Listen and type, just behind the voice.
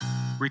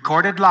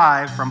Recorded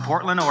live from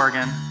Portland,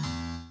 Oregon,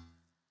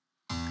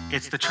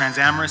 it's the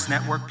Transamorous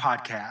Network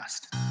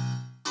Podcast.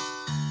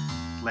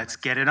 Let's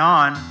get it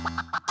on.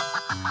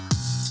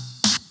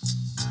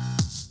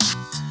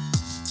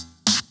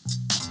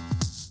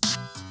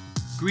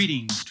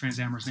 Greetings,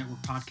 Transamorous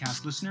Network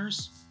Podcast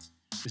listeners.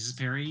 This is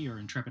Perry, your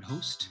intrepid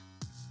host.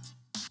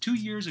 2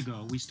 years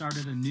ago, we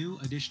started a new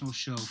additional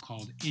show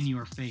called In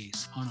Your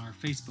Face on our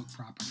Facebook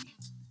property.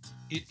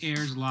 It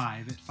airs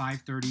live at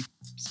 5:30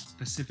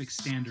 Pacific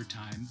Standard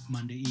Time,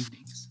 Monday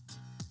evenings.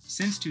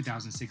 Since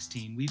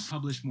 2016, we've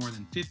published more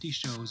than 50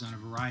 shows on a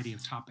variety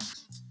of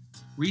topics.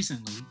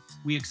 Recently,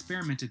 we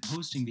experimented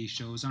posting these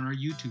shows on our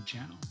YouTube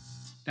channel.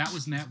 That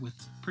was met with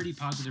pretty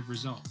positive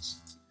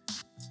results.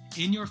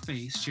 In Your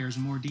Face shares a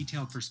more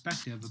detailed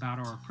perspective about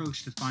our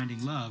approach to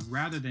finding love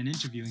rather than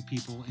interviewing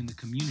people in the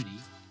community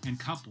and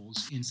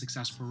couples in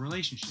successful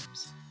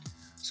relationships.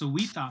 So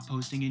we thought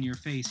posting In Your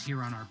Face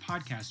here on our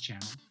podcast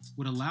channel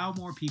would allow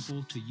more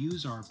people to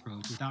use our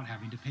approach without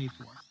having to pay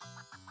for it.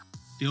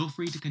 Feel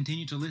free to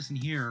continue to listen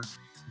here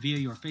via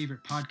your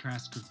favorite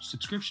podcast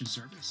subscription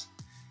service.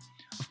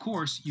 Of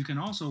course, you can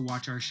also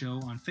watch our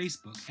show on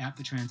Facebook at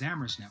the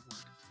Transamorous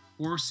Network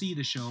or see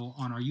the show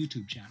on our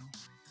YouTube channel.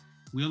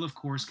 We'll, of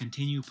course,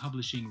 continue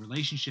publishing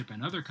relationship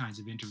and other kinds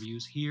of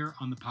interviews here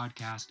on the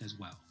podcast as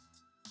well.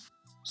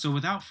 So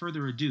without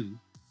further ado,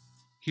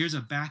 here's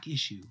a back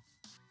issue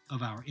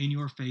of our In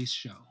Your Face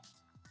show.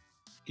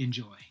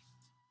 Enjoy.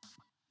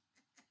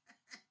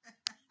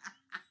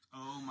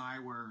 Oh my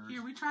word.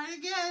 Here we try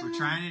again. We're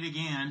trying it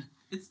again.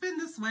 It's been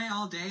this way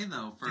all day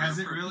though for Has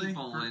it really?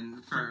 People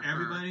for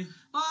everybody?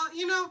 Well,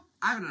 you know,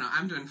 I don't know.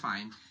 I'm doing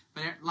fine.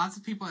 But lots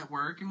of people at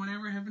work and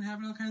whatever have been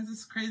having all kinds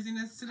of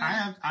craziness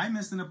today. I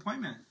missed an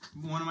appointment.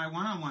 One of my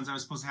one-on-ones I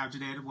was supposed to have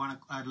today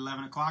at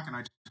 11 o'clock, and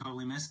I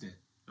totally missed it.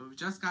 We've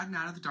just gotten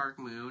out of the dark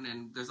moon,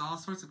 and there's all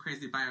sorts of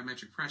crazy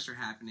biometric pressure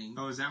happening.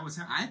 Oh, is that what's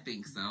happening? I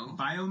think so.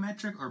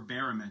 Biometric or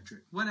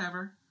barometric?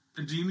 Whatever.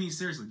 Do you mean,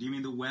 seriously, do you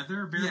mean the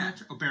weather or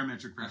barometric? Yeah. Oh,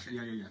 barometric pressure.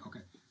 Okay. Yeah.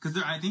 Okay. Because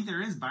I think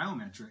there is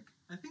biometric.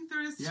 I think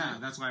there is, too. Yeah,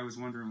 that's why I was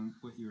wondering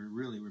what you were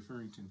really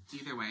referring to.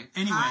 Either way.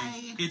 Anyway,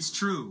 Hi. It's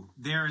true.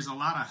 There is a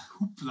lot of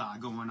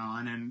hoopla going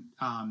on, and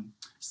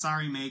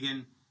sorry,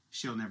 Megan,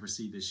 she'll never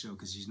see this show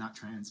because she's not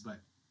trans,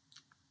 but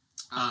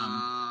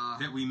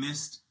that we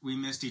missed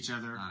each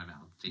other. Not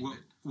about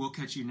David. We'll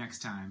catch you next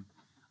time.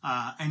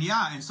 And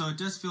so it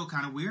does feel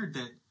kind of weird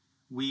that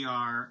we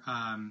are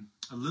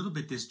a little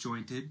bit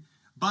disjointed,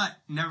 but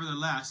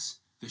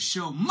nevertheless, the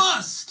show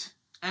must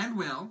and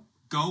will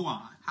go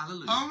on.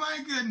 Hallelujah. Oh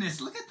my goodness!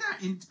 Look at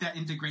that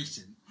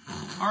integration.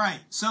 All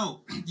right.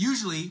 So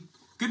usually,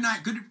 good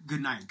night,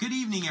 good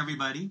evening,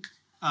 everybody.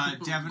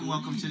 Devin,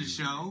 welcome to the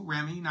show.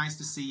 Remy, nice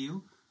to see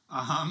you.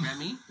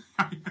 Remy,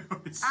 I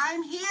know,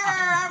 I'm here.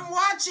 I'm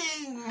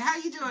watching. How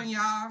you doing,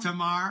 y'all?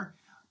 Tamar,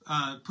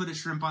 put a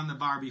shrimp on the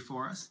barbie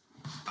for us.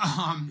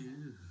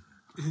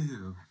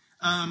 Ew.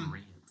 Some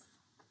ribs.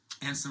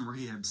 And some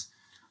ribs.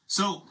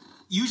 So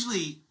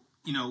usually,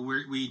 you know,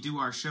 we do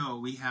our show.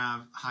 We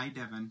have hi,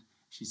 Devin.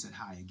 She said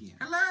hi again.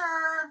 Hello.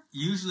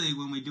 Usually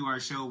when we do our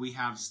show, we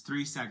have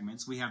 3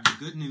 segments. We have the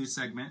good news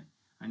segment.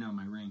 I know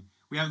my ring.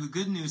 We have the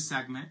good news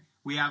segment.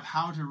 We have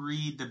how to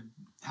read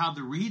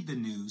the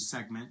news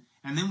segment,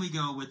 and then we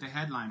go with the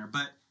headliner.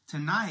 But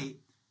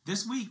tonight,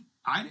 this week,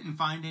 I didn't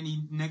find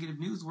any negative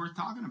news worth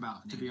talking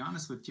about, to be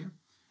honest with you.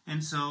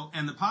 And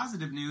the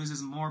positive news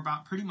is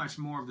pretty much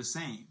more of the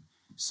same.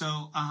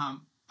 So, I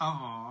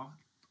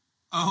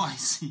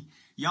see.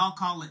 Y'all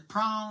call it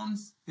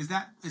prawns. Is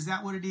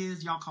that what it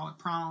is? Y'all call it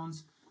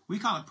prawns. We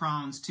call it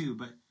prawns too,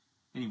 but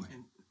anyway.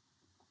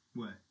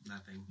 What?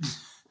 Nothing.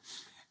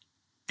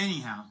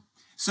 Anyhow,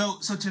 so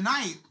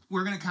tonight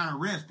we're gonna kind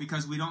of riff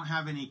because we don't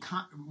have any.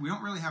 We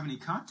don't really have any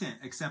content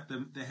except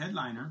the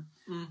headliner.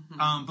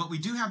 Mm-hmm. But we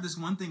do have this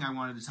one thing I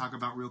wanted to talk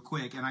about real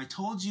quick, and I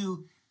told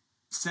you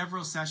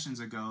several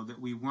sessions ago that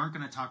we weren't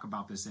going to talk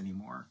about this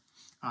anymore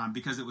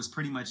because it was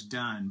pretty much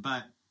done.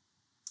 But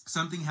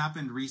something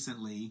happened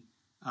recently.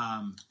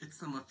 It's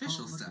some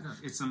official stuff.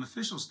 It's some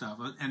official stuff,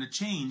 and a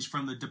change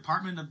from the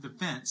Department of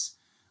Defense,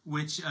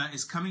 which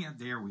is coming out.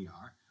 There we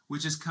are.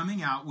 Which is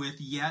coming out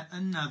with yet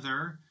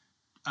another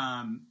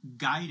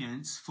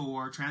guidance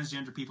for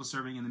transgender people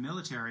serving in the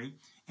military.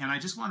 And I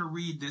just want to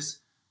read this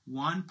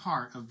one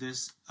part of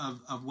this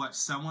of what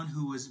someone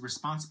who is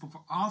responsible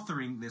for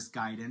authoring this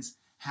guidance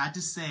had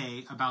to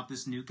say about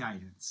this new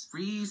guidance.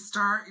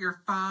 Restart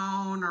your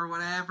phone or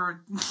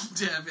whatever,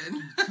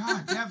 Devin.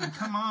 God, Devin,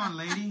 come on,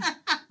 lady.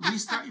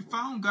 Restart your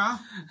phone,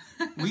 girl.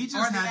 We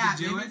just had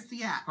to do it. Maybe it's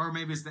the app. Or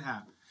maybe it's the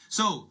app.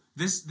 So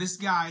this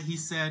guy, he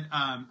said,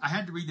 I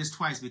had to read this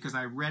twice because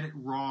I read it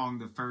wrong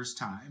the first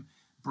time.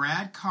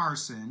 Brad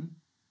Carson,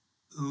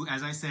 who,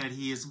 as I said,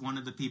 he is one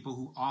of the people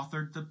who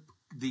authored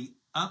the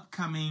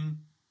upcoming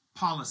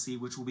policy,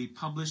 which will be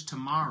published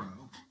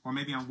tomorrow or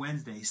maybe on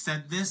Wednesday,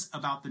 said this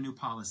about the new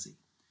policy.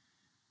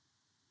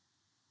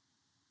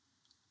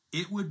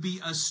 It would be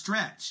a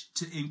stretch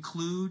to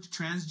exclude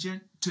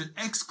transgender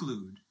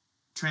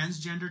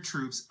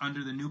troops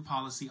under the new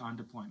policy on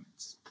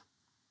deployments.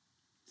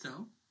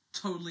 So?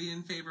 totally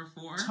in favor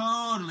for.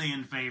 Totally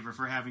in favor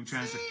for having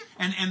trans.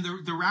 And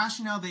the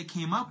rationale they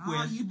came up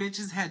with. You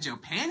bitches had your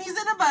panties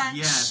in a bunch.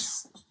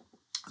 Yes.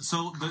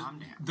 So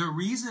the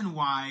reason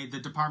why the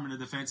Department of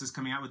Defense is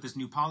coming out with this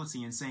new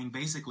policy and saying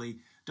basically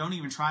don't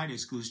even try to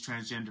exclude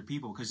transgender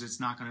people because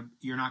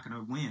you're not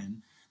gonna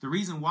win. The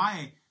reason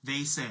why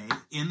they say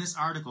in this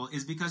article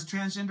is because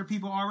transgender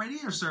people already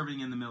are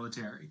serving in the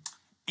military,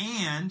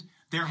 and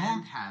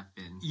have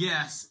been.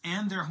 Yes,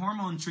 and their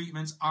hormone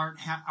treatments are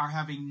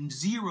having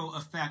zero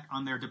effect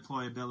on their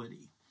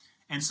deployability.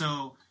 And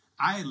so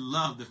I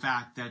love the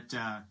fact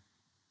that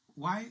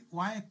why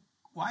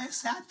a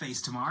sad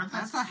face, Tamar?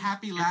 That's a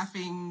happy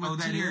laughing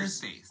with tears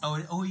face.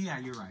 Oh yeah,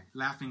 you're right.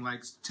 Laughing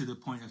like to the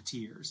point of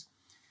tears.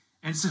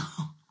 And so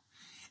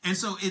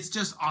it's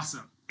just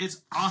awesome.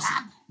 It's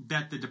awesome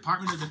that the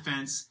Department of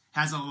Defense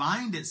has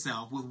aligned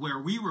itself with where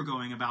we were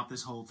going about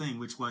this whole thing,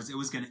 which was it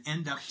was going to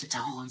end up to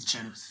everyone's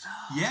benefit. So.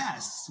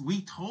 Yes,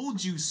 we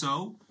told you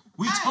so.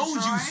 We told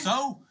you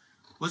so.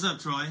 What's up,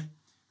 Troy?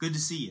 Good to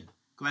see you.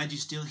 Glad you're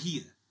still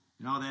here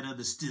and all that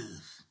other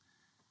stuff.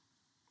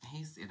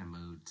 He's in a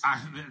mood.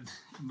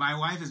 My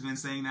wife has been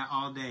saying that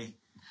all day.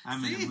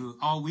 I'm in a mood.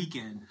 All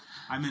weekend.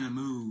 I'm in a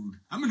mood.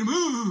 I'm in a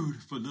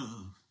mood for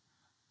love.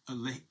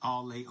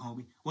 All late,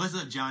 homie. What's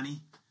up,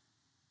 Johnny?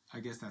 I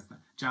guess that's not...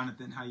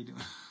 Jonathan, how you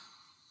doing?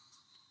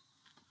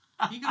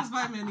 He goes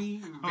by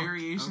many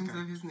variations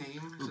of his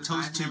name. Well,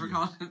 toast to you. I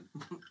call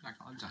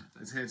him Jonathan.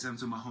 Let's head some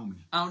to my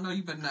homie. Oh, no,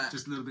 you better not.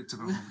 Just a little bit to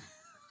my homie.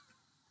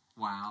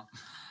 Wow.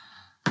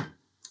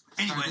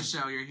 Anyway. Start the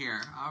show, you're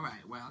here. All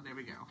right, well, there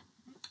we go.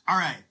 All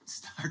right,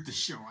 start the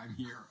show. I'm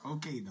here.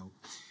 Okay, though.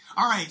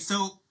 All right,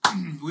 so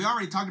we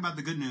already talked about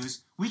the good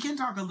news. We can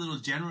talk a little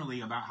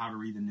generally about how to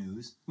read the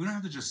news. We don't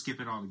have to just skip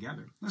it all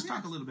together. Let's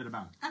talk a little bit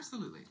about it.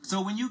 Absolutely.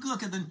 So when you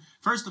look at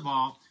first of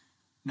all,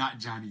 not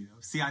Johnny,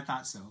 though. See, I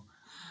thought so.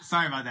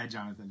 Sorry about that,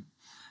 Jonathan.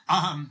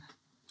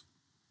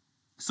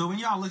 So when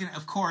y'all looking at,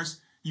 of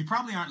course, you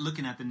probably aren't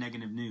looking at the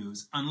negative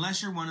news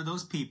unless you're one of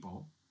those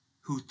people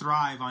who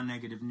thrive on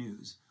negative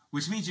news.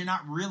 Which means you're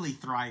not really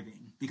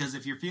thriving. Because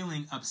if you're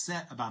feeling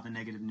upset about the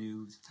negative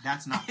news,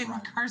 that's not thriving.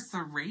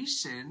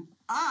 Incarceration?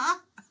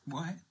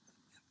 What?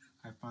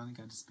 I finally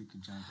got to speak to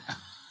Jonathan.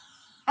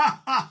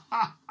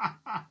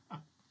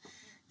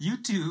 You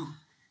two,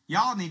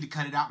 y'all need to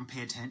cut it out and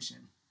pay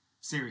attention.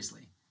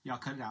 Seriously. Y'all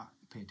cut it out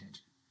and pay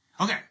attention.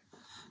 Okay.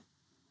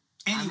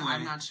 Anyway.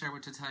 I'm not sure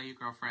what to tell you,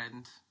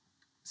 girlfriend.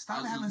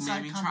 Stop having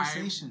side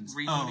conversations.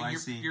 Maybe try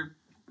rebooting your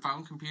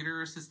phone,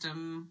 computer,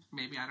 system,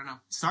 maybe, I don't know.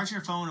 Start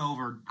your phone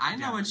over. I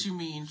know what you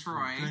mean,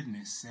 Troy. For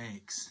goodness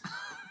sakes.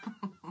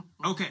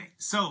 Okay,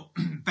 so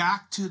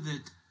back to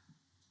the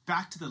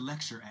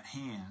lecture at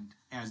hand,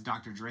 as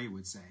Dr. Dre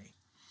would say.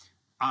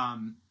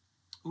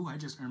 Ooh, I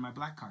just earned my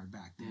black card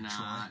back there,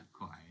 Not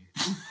Troy. quite.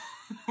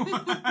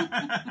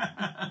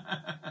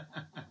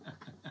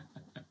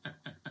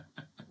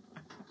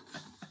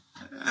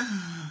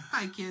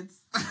 Hi, kids.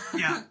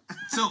 Yeah.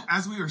 So,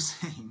 as we were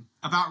saying,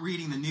 about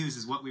reading the news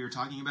is what we were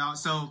talking about.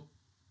 So,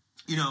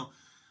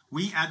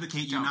 we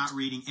advocate you not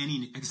reading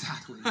any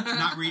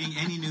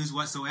news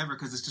whatsoever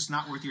because it's just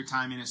not worth your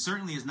time, and it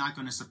certainly is not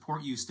going to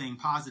support you staying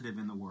positive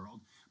in the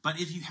world.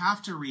 But if you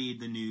have to read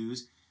the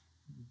news,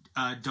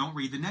 don't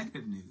read the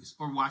negative news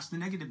or watch the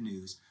negative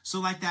news. So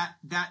like that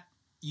that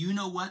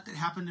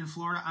happened in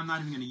Florida, I'm not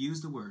even going to use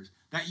the words.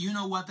 That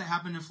that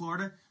happened in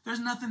Florida, there's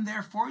nothing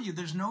there for you.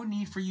 There's no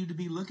need for you to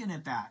be looking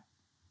at that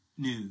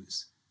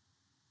news.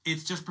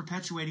 It's just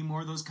perpetuating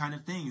more of those kind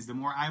of things. The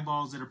more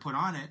eyeballs that are put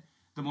on it,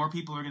 the more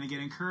people are going to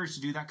get encouraged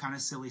to do that kind of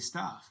silly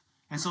stuff.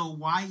 And so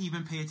why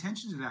even pay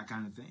attention to that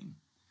kind of thing?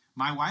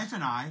 My wife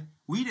and I,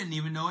 we didn't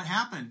even know it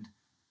happened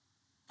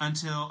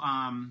until,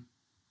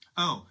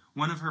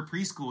 one of her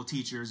preschool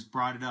teachers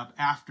brought it up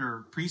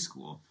after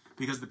preschool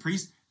because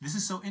this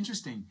is so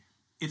interesting.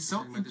 It's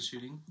so... With the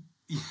shooting?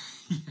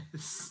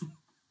 Yes.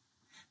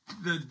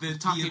 The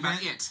Talking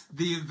event, about it.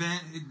 The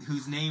event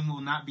whose name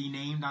will not be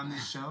named on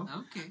this show.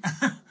 Okay.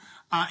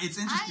 It's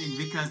interesting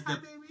because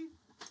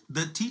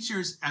the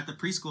teachers at the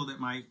preschool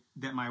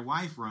that my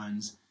wife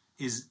runs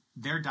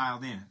they're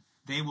dialed in.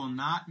 They will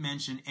not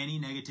mention any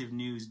negative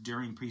news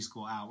during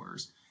preschool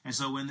hours. And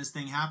so when this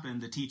thing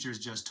happened, the teachers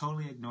just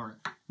totally ignore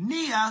it.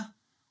 Nia,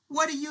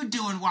 what are you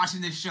doing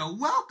watching this show?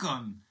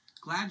 Welcome.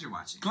 Glad you're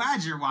watching.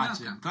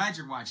 Welcome. Glad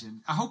you're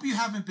watching. I hope you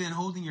haven't been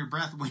holding your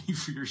breath waiting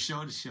for your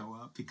show to show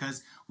up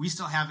because we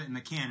still have it in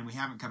the can and we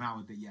haven't come out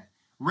with it yet.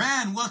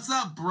 Ren, what's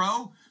up,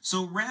 bro?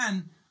 So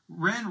Ren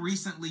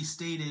recently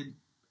stated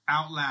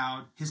out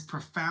loud his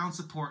profound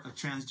support of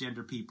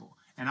transgender people.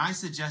 And I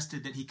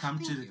suggested that he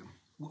come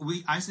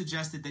I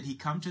suggested that he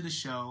come to the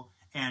show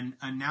and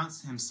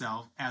announce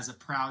himself as a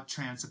proud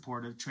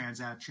trans-supportive,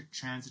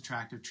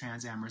 trans-attractive,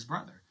 trans-amorous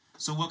brother.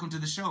 So welcome to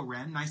the show,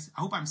 Ren. Nice.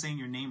 I hope I'm saying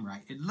your name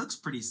right. It looks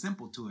pretty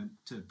simple to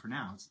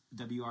pronounce.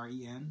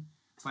 W-R-E-N.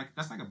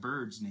 That's like a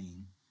bird's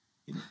name.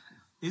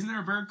 Isn't there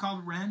a bird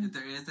called Wren?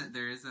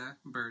 There is a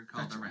bird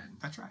called a wren.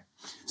 That's right.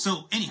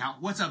 So anyhow,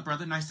 what's up,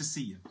 brother? Nice to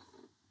see you.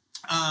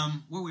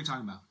 What were we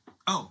talking about?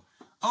 Oh,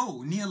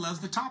 Oh, Nia loves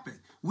the topic.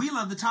 We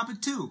love the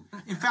topic too.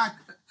 In fact,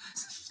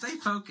 stay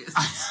focused.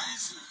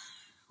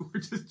 We're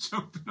just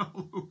jumping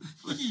all over the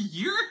place.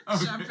 You're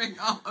jumping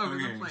all over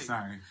the place.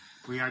 Sorry.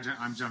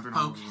 I'm jumping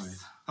all over the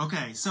place.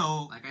 Okay,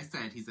 so like I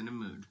said, he's in a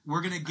mood.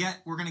 We're gonna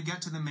get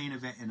to the main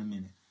event in a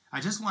minute. I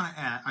just want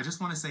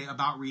to say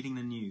about reading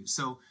the news.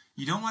 So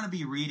you don't want to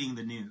be reading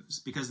the news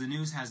because the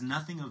news has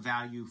nothing of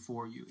value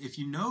for you. If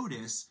you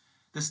notice,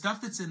 the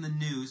stuff that's in the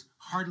news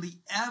hardly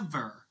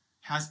ever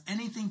has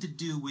anything to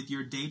do with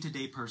your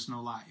day-to-day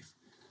personal life.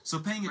 So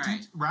paying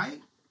attention,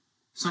 right?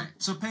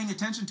 So paying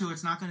attention to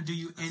it's not going to do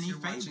you any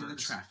favors. Watching the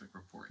traffic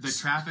reports. The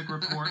traffic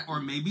report,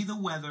 or maybe the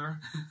weather,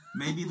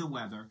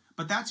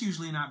 but that's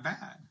usually not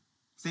bad.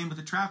 Same with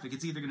the traffic.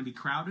 It's either going to be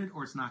crowded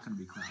or it's not going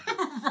to be crowded.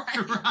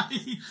 right.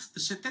 The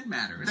shit that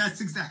matters. That's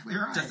exactly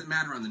right. Doesn't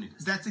matter on the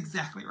news. That's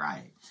exactly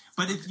right.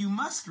 But if you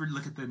must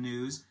look at the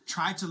news,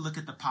 try to look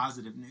at the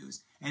positive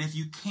news. And if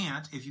you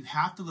can't, if you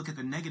have to look at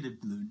the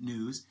negative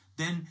news,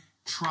 then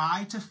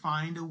try to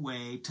find a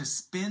way to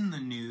spin the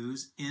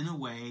news in a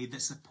way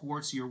that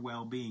supports your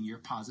well-being, your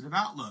positive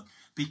outlook.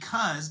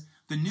 Because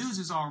the news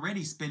is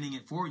already spinning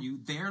it for you.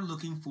 They're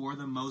looking for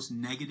the most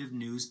negative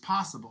news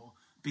possible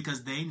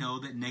because they know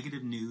that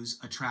negative news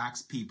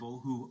attracts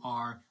people who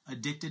are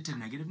addicted to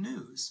negative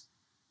news.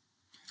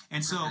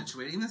 And so,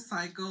 perpetuating the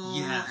cycle,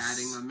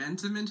 adding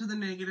momentum into the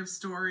negative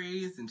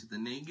stories, into the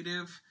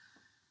negative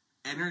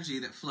energy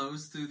that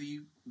flows through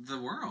the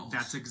world.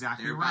 That's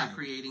exactly thereby right.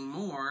 creating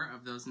more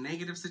of those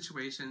negative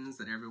situations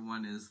that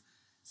everyone is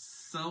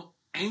so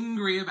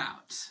angry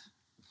about.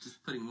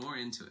 Just putting more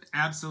into it.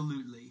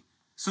 Absolutely.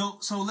 So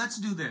let's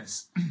do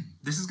this.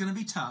 This is going to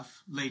be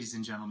tough, ladies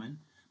and gentlemen,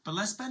 but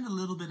let's spend a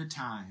little bit of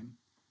time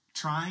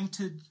trying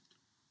to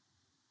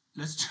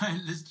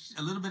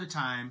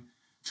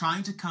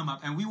come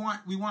up, and we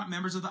want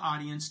members of the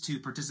audience to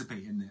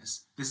participate in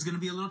this. This is going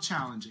to be a little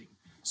challenging.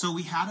 So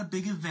we had a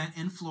big event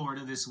in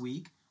Florida this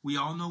week. We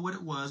all know what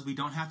it was. We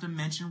don't have to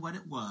mention what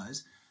it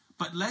was.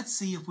 But let's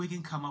see if we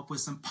can come up with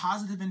some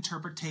positive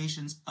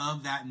interpretations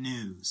of that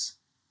news.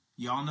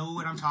 Y'all know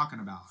what I'm talking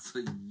about.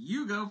 So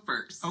you go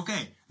first.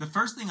 Okay. The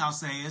first thing I'll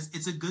say is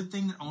it's a good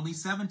thing that only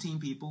 17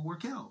 people were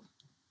killed.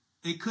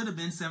 It could have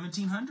been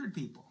 1,700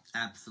 people.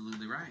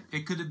 Absolutely right.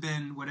 It could have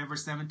been whatever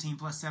 17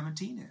 plus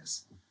 17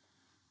 is.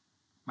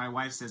 My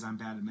wife says I'm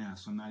bad at math,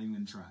 so I'm not even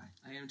going to try.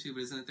 I am too,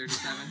 but isn't it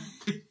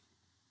 37?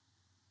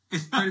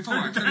 It's 34.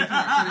 That's what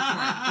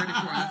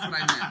I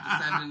meant.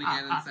 The 7 and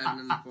again, and 7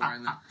 and the 4.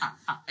 And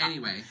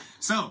anyway.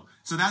 So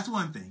that's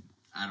one thing.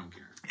 I don't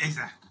care.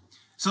 Exactly.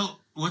 So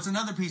what's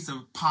another piece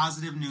of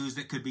positive news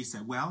that could be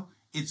said? Well,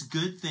 it's a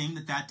good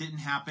thing that didn't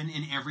happen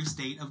in every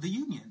state of the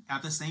union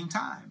at the same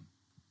time.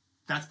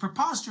 That's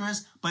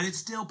preposterous, but it's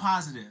still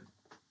positive.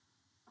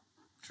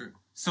 True.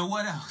 So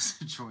what else?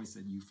 Troy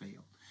said you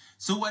failed.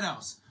 So what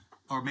else?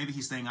 Or maybe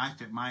he's saying I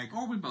failed.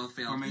 Or we both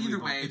failed. Or maybe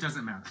either way, it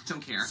doesn't matter. Don't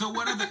care. So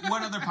what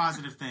other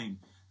positive thing?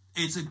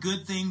 It's a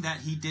good thing that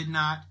he did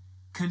not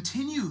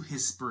continue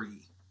his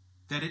spree,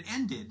 that it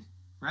ended,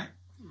 right?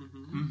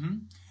 Mm-hmm. Mm-hmm.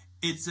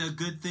 It's a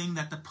good thing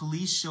that the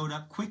police showed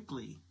up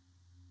quickly.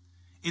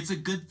 It's a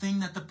good thing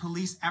that the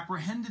police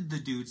apprehended the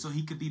dude so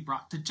he could be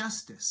brought to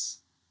justice.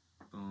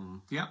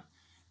 Boom. Yep.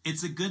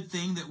 It's a good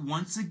thing that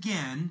once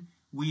again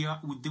we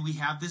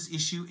have this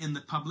issue in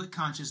the public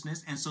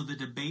consciousness, and so the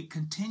debate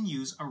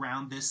continues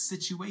around this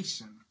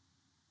situation.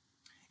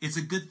 It's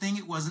a good thing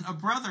it wasn't a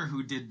brother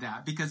who did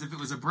that, because if it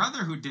was a brother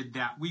who did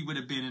that, we would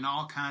have been in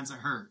all kinds of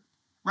hurt.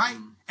 Right?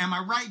 Am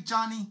I right,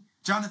 Jonathan?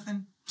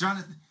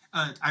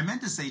 I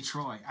meant to say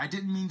Troy. I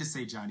didn't mean to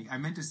say Johnny. I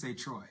meant to say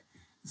Troy.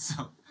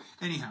 So,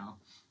 anyhow,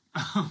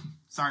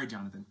 sorry,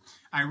 Jonathan.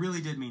 I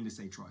really did mean to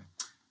say Troy.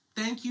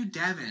 Thank you,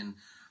 Devin.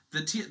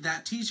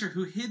 That teacher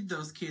who hid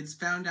those kids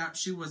found out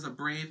she was a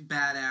brave,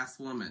 badass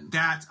woman.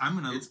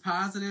 It's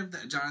positive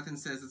that, Jonathan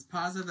says, it's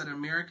positive that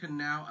America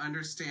now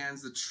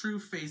understands the true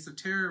face of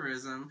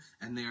terrorism,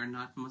 and they are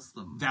not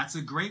Muslim. That's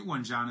a great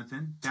one,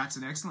 Jonathan. That's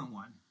an excellent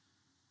one.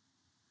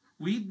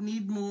 We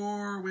need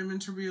more women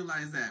to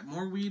realize that.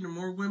 More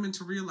women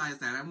to realize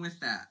that. I'm with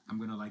that. I'm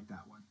going to like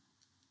that one.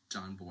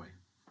 John Boy.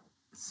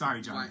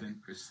 Sorry,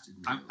 Jonathan.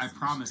 I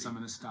promise I'm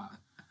going to stop.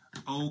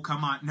 Oh,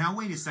 come on. Now,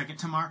 wait a second,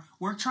 Tamar.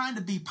 We're trying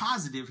to be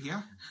positive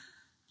here.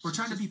 We're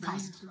trying to be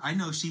positive. I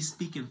know she's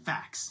speaking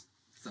facts.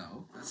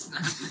 So, that's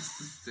not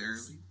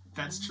necessarily...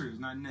 That's true.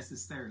 Not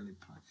necessarily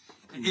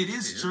positive. It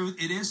is true.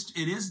 It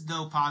is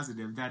though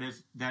positive that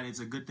it's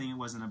a good thing it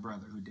wasn't a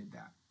brother who did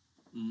that.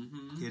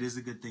 Mm-hmm. It is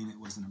a good thing it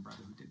wasn't a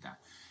brother who did that.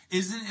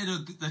 Isn't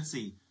it let's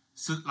see.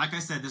 So, like I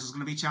said, this was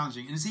going to be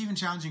challenging. And it's even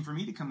challenging for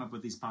me to come up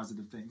with these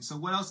positive things. So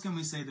what else can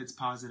we say that's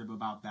positive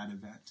about that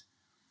event?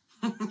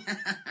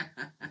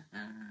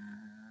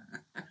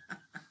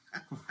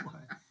 What?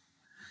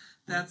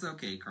 That's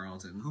okay,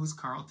 Carlton. Who's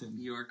Carlton?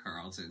 You're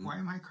Carlton. Why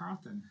am I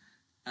Carlton?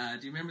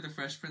 Do you remember The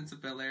Fresh Prince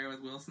of Bel-Air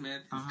with Will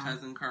Smith? His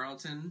cousin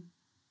Carlton?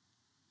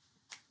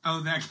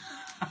 Oh, that...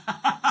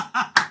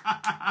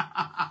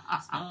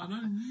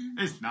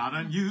 It's not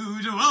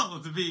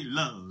unusual to be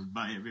loved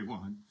by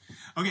everyone.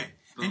 Okay,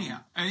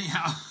 anyhow.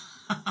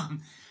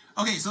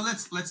 Okay, so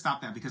let's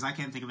stop that because I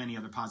can't think of any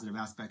other positive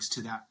aspects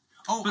to that.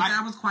 Oh, but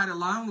that was quite a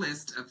long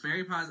list of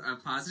very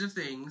positive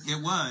things.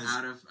 It was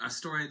out of a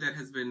story that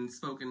has been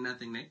spoken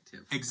nothing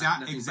negative.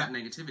 Exactly, nothing but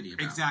negativity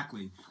about.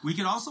 Exactly. We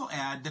could also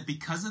add that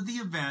because of the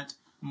event,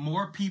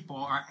 more people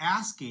are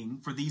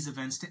asking for these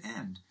events to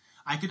end.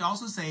 I could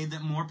also say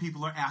that more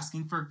people are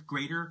asking for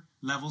greater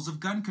levels of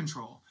gun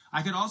control.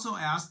 I could also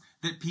ask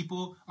that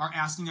people are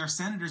asking our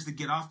senators to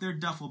get off their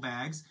duffel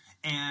bags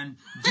and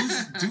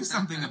do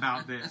something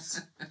about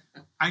this.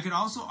 I could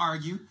also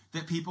argue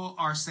that people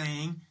are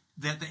saying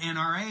that the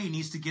NRA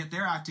needs to get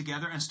their act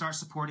together and start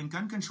supporting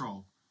gun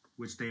control,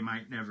 which they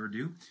might never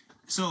do.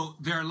 So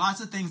there are lots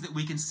of things that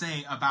we can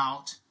say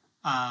about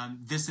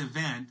this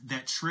event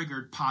that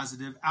triggered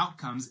positive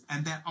outcomes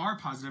and that are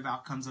positive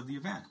outcomes of the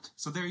event.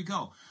 So there you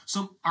go.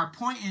 So our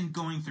point in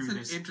going through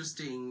this...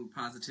 interesting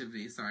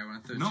positivity. Sorry, I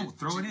want to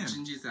throw it in.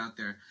 Gingy's out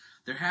there.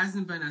 There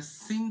hasn't been a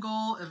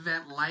single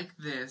event like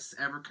this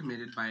ever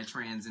committed by a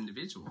trans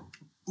individual.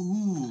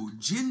 Ooh,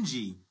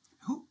 Gingy.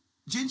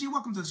 Gingy,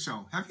 welcome to the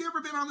show. Have you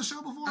ever been on the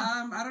show before?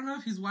 I don't know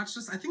if he's watched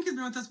us. I think he's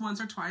been with us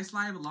once or twice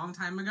live a long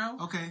time ago.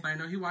 Okay. But I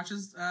know he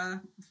watches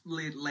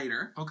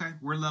later. Okay.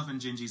 We're loving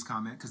Gingy's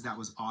comment because that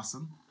was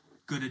awesome.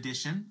 Good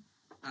addition.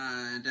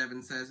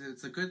 Devin says,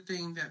 it's a good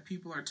thing that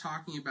people are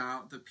talking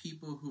about the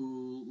people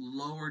who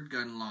lowered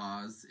gun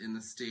laws in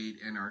the state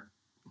and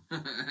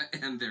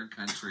and their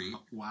country.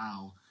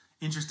 Wow.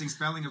 Interesting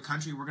spelling of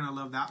country. We're going to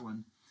love that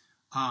one.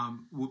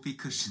 Whoopee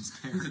cushions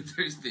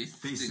they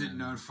sitting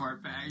on a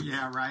fart bag.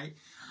 Yeah, right.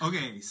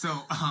 Okay, so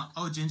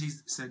Gingy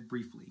said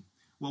briefly.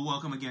 Well,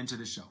 welcome again to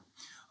the show.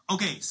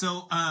 Okay,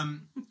 so all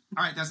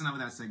right, that's enough of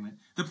that segment.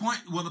 The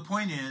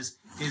point is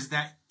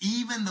that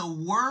even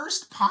the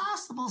worst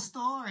possible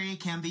story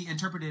can be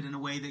interpreted in a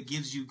way that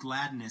gives you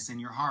gladness in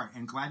your heart,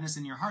 and gladness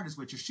in your heart is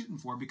what you're shooting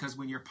for, because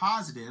when you're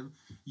positive,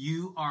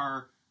 you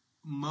are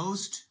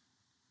most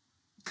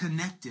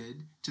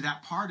connected to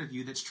that part of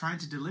you that's trying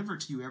to deliver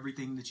to you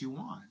everything that you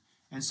want.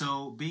 And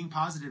so being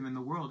positive in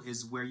the world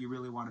is where you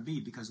really want to be,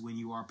 because when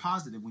you are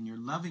positive, when you're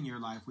loving your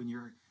life, when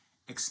you're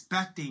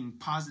expecting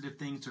positive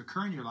things to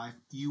occur in your life,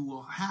 you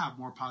will have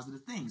more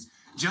positive things.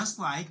 Just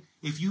like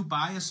if you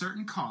buy a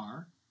certain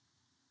car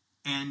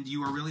and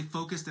you are really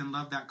focused and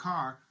love that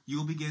car,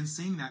 you'll begin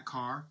seeing that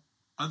car,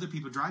 other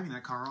people driving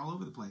that car all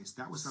over the place.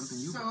 That was something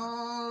you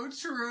bought.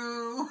 So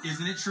true.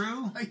 Isn't it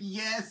true?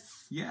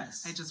 Yes.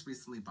 Yes. I just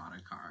recently bought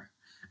a car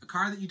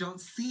that you don't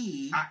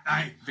see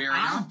very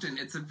often.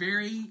 It's a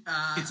very...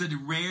 it's a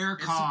rare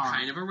car. It's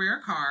kind of a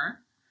rare car.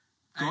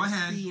 Go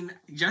ahead.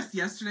 Just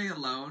yesterday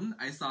alone,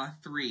 I saw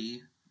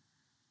 3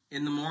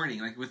 in the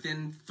morning. Like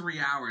within 3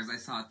 hours, I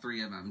saw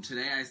 3 of them.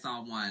 Today, I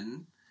saw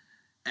 1.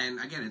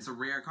 And again, it's a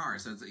rare car,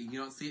 so you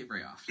don't see it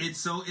very often. It's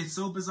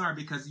so bizarre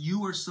because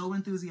you were so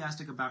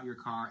enthusiastic about your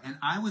car, and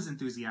I was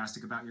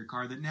enthusiastic about your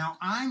car, that now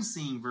I'm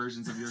seeing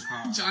versions of your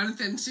car.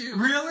 Jonathan, too.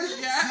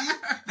 Really? Yeah. See?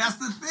 That's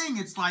the thing.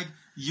 It's like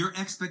your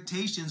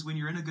expectations, when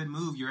you're in a good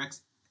mood, your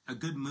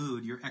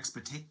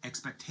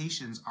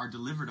expectations are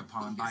delivered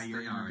upon by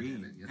your inner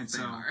being. Yes, and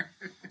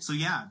so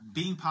yeah,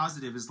 being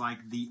positive is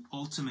like the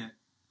ultimate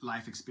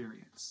life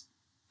experience.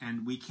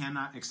 And we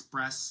cannot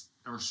express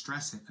or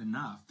stress it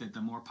enough that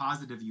the more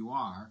positive you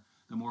are,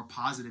 the more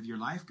positive your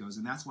life goes.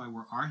 And that's why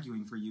we're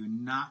arguing for you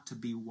not to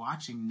be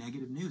watching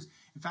negative news.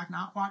 In fact,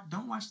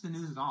 don't watch the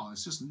news at all.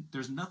 It's just,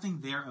 there's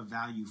nothing there of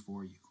value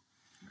for you.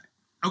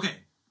 Right. Okay,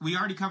 we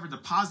already covered the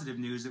positive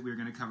news that we were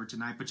going to cover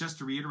tonight, but just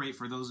to reiterate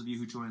for those of you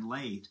who joined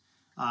late,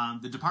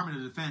 the Department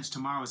of Defense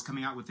tomorrow is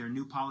coming out with their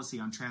new policy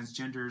on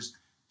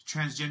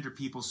transgender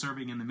people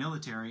serving in the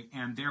military,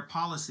 and their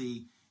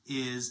policy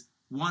is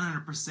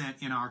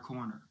 100% in our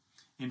corner.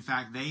 In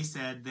fact, they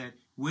said that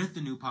with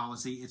the new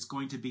policy, it's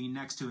going to be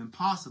next to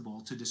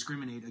impossible to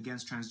discriminate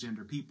against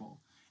transgender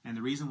people. And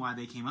the reason why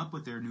they came up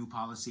with their new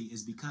policy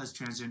is because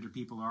transgender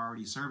people are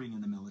already serving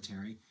in the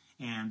military,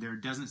 and there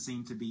doesn't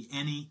seem to be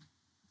any...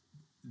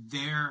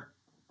 Their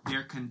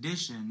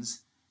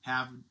conditions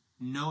have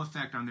no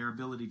effect on their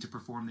ability to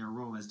perform their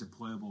role as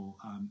deployable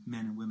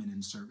men and women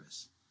in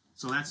service.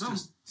 So that's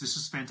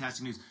just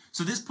fantastic news.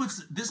 So this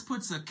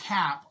puts a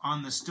cap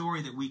on the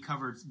story that we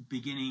covered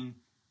beginning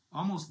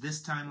almost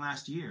this time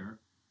last year,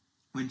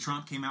 when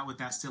Trump came out with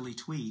that silly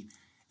tweet.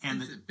 And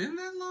Has it been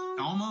that long?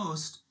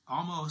 Almost.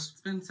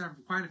 It's been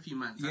quite a few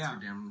months. That's for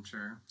damn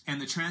sure.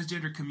 And the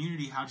transgender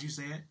community, how'd you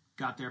say it?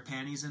 Got their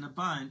panties in a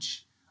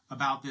bunch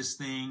about this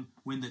thing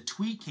when the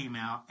tweet came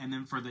out, and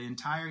then for the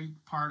entire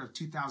part of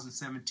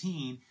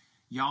 2017,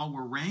 y'all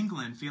were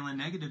wrangling, feeling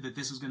negative that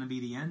this was going to be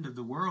the end of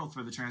the world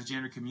for the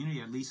transgender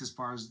community, at least as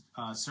far as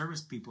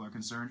service people are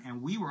concerned.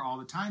 And we were all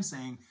the time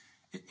saying,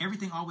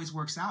 everything always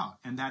works out,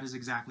 and that is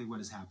exactly what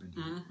has happened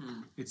here.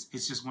 Mm-hmm. It's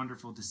just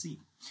wonderful to see.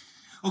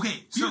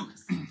 Okay, so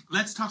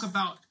let's talk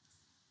about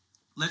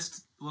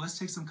let's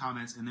take some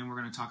comments, and then we're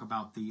going to talk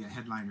about the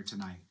headliner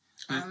tonight.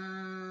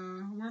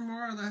 We're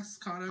more or less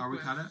caught up. Are we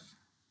caught up?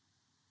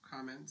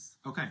 Comments.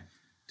 Okay.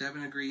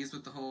 Devin agrees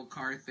with the whole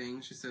car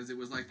thing. She says it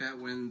was like that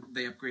when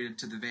they upgraded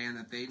to the van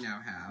that they now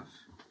have.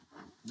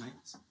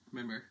 Nice.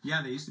 Remember?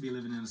 Yeah, they used to be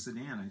living in a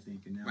sedan, I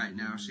think. And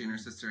now she and her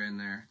sister are in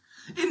their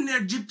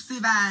gypsy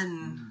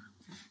van.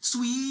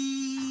 Sweet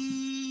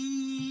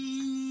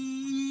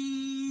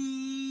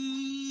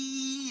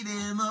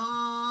emotion.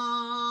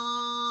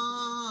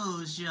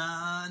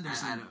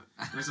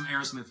 There's some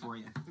Aerosmith for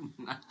you. I'm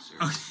not sure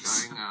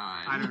what's going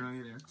on. I don't know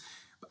either.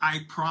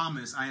 I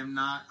promise I am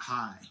not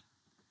high.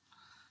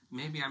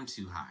 Maybe I'm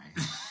too high.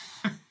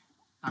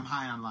 I'm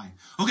high on life.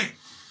 Okay,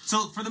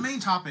 so for the main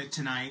topic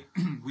tonight,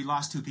 we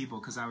lost 2 people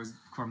because I was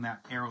from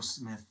that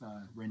Aerosmith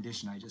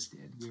rendition I just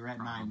did. We were at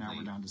 9, now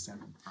we're down to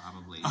 7.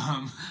 Probably.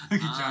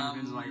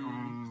 Jonathan's like,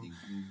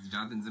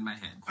 Jonathan's in my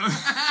head.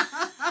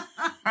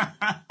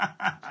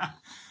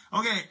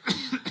 Okay.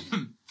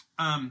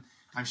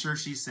 I'm sure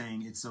she's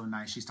saying it's so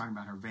nice. She's talking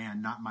about her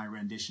van, not my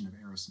rendition of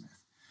Aerosmith.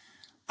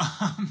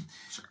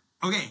 Sure.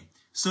 Okay,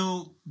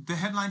 so the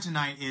headline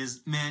tonight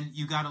is, men,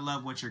 you gotta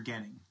love what you're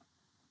getting.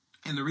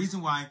 And the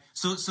reason why,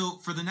 so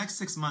for the next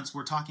 6 months,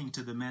 we're talking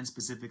to the men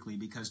specifically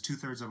because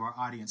 2/3 of our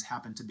audience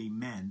happen to be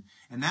men.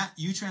 And that,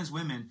 you trans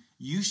women,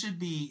 you should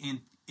be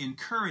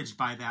encouraged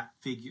by that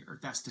figure,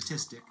 that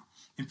statistic.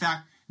 In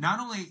fact, not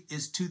only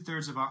is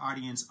 2/3 of our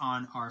audience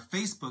on our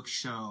Facebook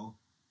show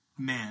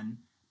men,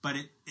 but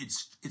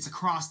it's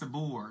across the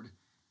board.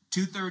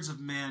 2/3 of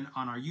men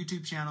on our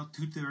YouTube channel,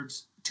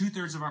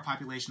 2/3 of our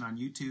population on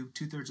YouTube,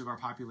 2/3 of our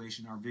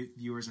population are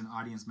viewers and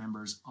audience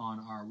members on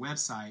our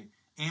website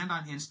and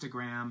on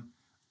Instagram.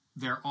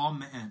 They're all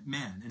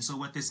men. And so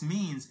what this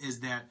means is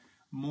that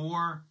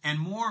more and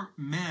more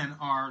men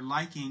are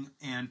liking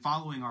and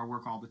following our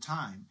work all the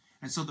time.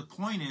 And so the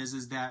point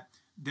is that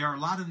there are a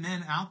lot of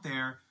men out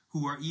there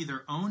who are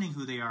either owning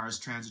who they are as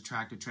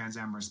trans-attracted,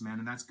 trans-amorous men,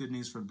 and that's good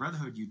news for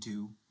Brotherhood, you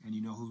two, and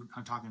you know who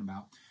I'm talking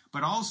about.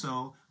 But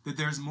also that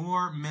there's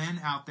more men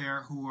out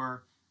there who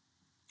are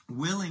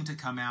willing to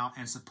come out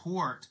and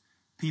support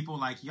people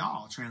like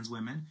y'all, trans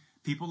women,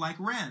 people like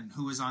Ren,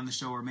 who is on the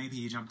show, or maybe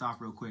he jumped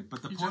off real quick.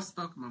 But he just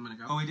spoke a moment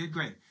ago. Oh, he did?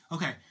 Great.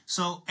 Okay,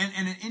 so, and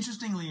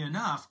interestingly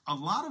enough, a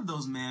lot of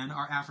those men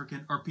are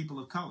African, or people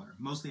of color,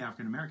 mostly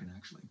African-American,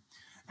 actually.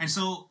 And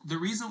so the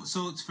reason,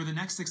 so it's for the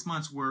next 6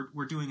 months,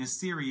 we're doing a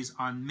series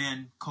on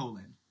men,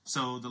 colon.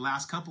 So the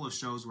last couple of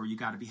shows where you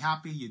got to be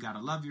happy, you got to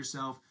love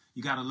yourself,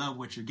 you got to love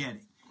what you're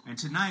getting. And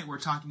tonight we're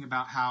talking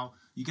about how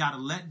you got to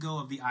let go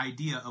of the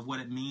idea of what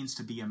it means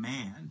to be a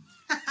man.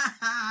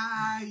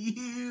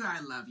 I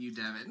love you,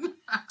 Devin.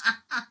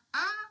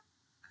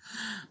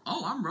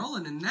 Oh, I'm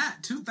rolling in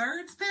that. 2/3,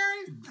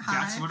 Perry?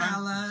 That's what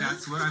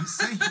I'm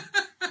saying.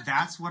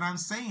 That's what I'm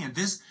saying.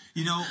 This,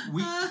 you know,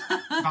 we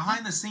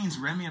behind the scenes,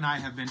 Remy and I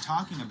have been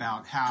talking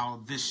about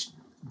how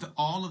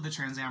all of the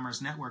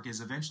Transamorous Network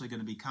is eventually going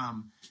to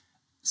become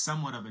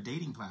somewhat of a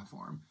dating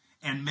platform.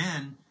 And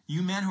men,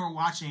 you men who are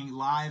watching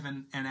live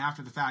and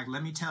after the fact,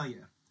 let me tell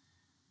you,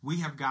 we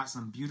have got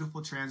some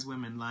beautiful trans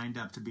women lined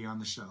up to be on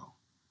the show.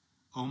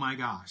 Oh my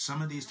gosh,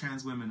 some of these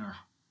trans women are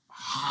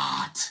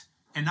hot.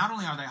 And not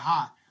only are they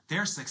hot,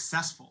 they're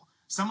successful.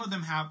 Some of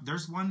them have,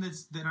 there's one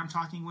that I'm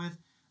talking with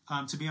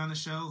to be on the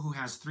show who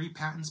has 3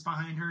 patents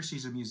behind her.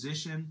 She's a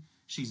musician.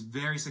 She's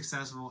very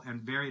successful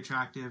and very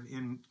attractive,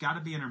 and got to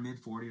be in her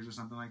mid-40s or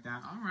something like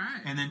that. All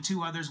right. And then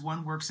 2 others.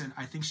 One works in,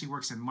 I think she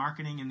works in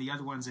marketing, and the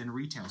other one's in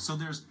retail. So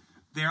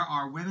there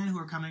are women who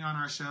are coming on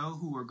our show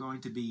who are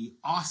going to be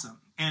awesome.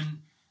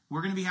 And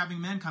we're going to be having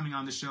men coming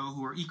on the show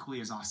who are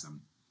equally as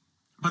awesome.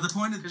 But the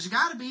point is, because you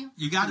got to be.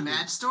 You got to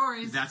match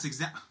stories. That's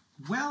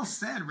well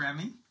said,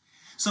 Remy.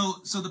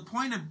 So the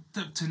point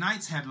of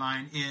tonight's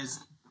headline is,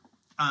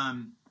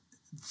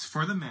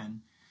 for the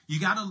men,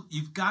 you've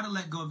got to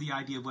let go of the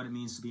idea of what it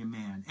means to be a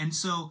man. And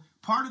so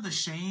part of the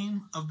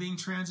shame of being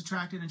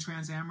trans-attracted and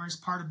trans-amorous,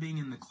 part of being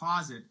in the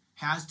closet,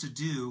 has to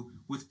do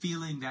with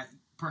feeling that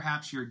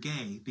perhaps you're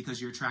gay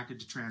because you're attracted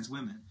to trans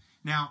women.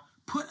 Now,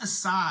 put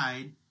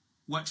aside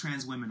what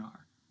trans women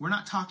are. We're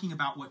not talking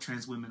about what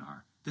trans women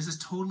are. This is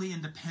totally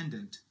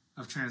independent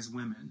of trans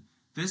women.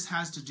 This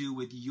has to do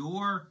with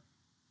your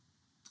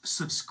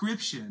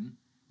subscription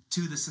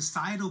to the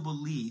societal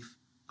belief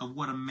of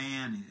what a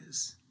man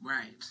is.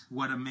 Right.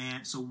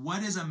 So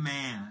what is a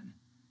man?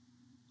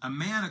 A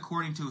man,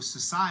 according to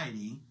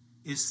society,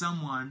 is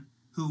someone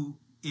who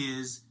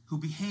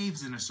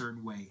behaves in a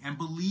certain way and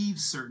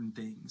believes certain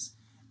things.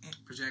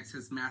 Projects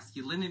his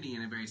masculinity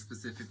in a very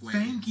specific way.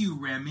 Thank you,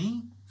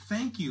 Remy.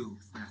 Thank you.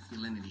 His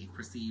masculinity,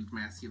 perceived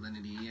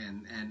masculinity,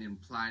 and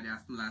implied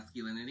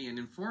masculinity, and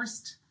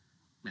enforced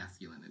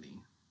masculinity.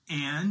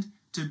 And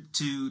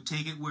to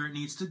take it where it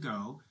needs to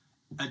go,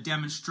 a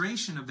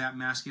demonstration of that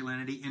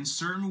masculinity in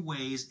certain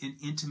ways in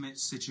intimate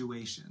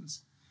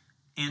situations.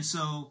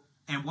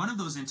 And one of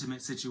those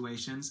intimate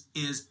situations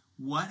is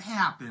what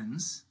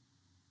happens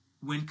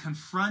when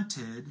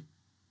confronted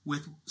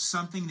with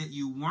something that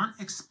you weren't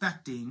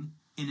expecting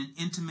in an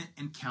intimate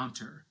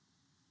encounter.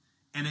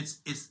 And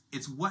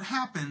it's what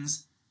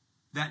happens,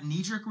 that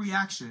knee-jerk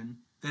reaction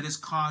that has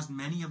caused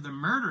many of the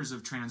murders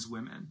of trans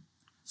women.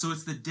 So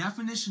it's the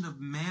definition of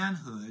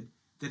manhood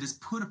that is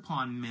put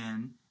upon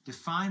men,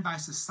 defined by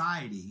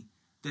society,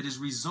 that is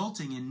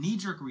resulting in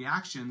knee-jerk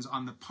reactions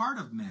on the part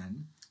of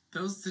men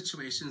those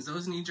situations,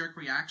 those knee-jerk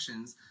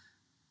reactions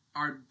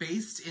are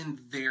based in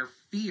their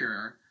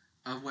fear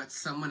of what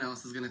someone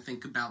else is going to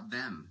think about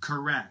them.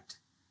 Correct.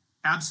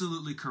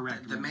 Absolutely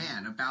correct. The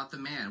man, about the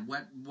man.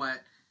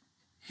 What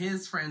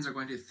his friends are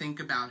going to think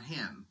about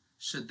him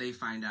should they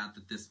find out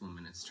that this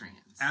woman is trans.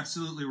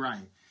 Absolutely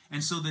right.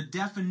 And so the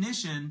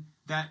definition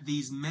that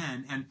these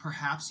men, and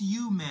perhaps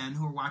you men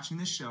who are watching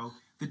this show,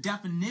 the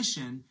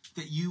definition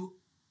that you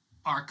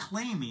are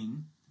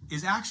claiming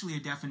is actually a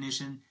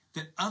definition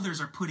that others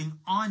are putting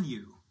on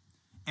you.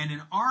 And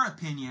in our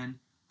opinion,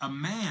 a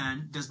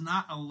man does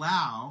not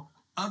allow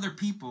other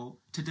people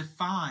to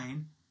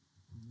define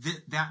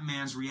that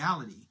man's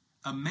reality.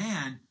 A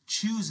man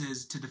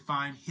chooses to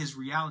define his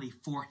reality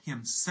for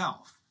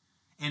himself.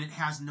 And it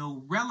has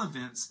no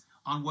relevance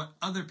on what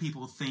other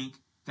people think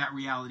that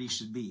reality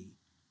should be.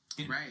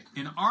 Right.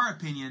 In our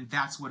opinion,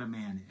 that's what a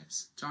man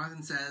is.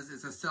 Jonathan says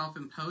it's a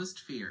self-imposed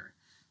fear.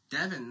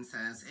 Devin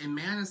says a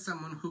man is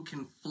someone who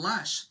can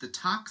flush the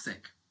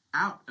toxic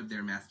out of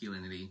their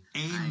masculinity.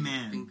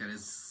 Amen. I think that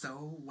is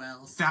so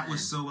well said. That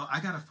was so well. I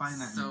got to find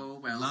that. So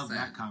well Love said.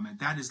 that comment.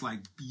 That is like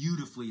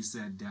beautifully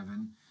said,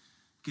 Devin.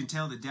 You can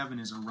tell that Devin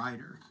is a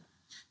writer.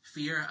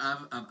 Fear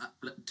of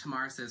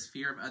Tamar says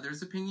fear of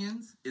others'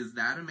 opinions. Is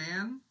that a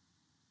man?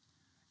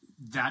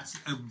 That's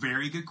a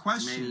very good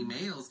question.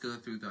 Many males go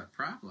through that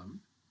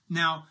problem.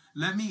 Now,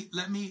 let me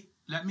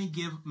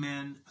give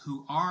men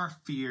who are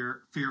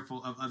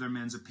fearful of other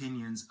men's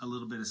opinions a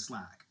little bit of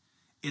slack.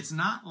 It's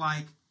not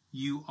like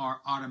you are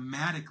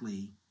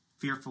automatically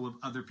fearful of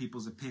other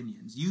people's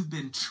opinions. You've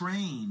been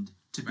trained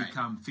to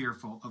become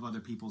fearful of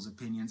other people's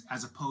opinions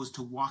as opposed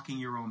to walking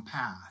your own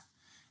path.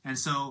 And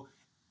so,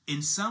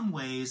 in some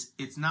ways,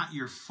 it's not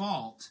your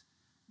fault.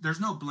 There's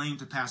no blame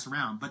to pass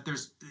around, but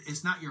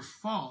it's not your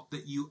fault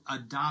that you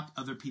adopt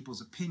other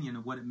people's opinion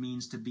of what it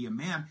means to be a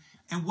man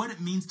and what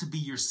it means to be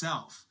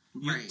yourself.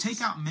 You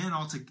take out men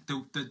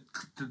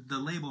the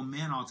label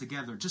men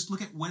altogether. Just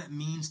look at what it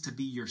means to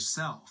be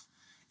yourself.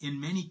 In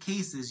many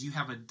cases, you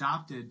have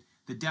adopted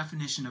the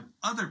definition of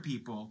other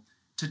people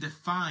to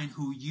define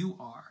who you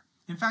are.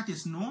 In fact,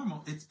 it's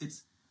normal.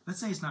 It's let's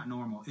say it's not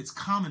normal. It's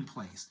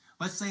commonplace.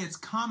 Let's say it's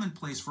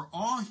commonplace for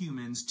all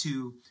humans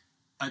to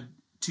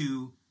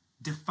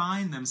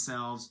define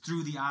themselves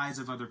through the eyes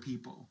of other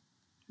people.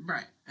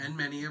 Right. And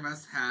many of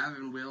us have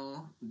and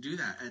will do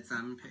that at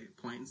some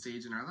point and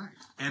stage in our life.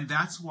 And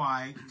that's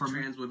why for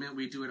trans women,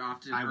 we do it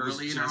often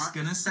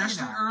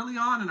especially early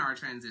on in our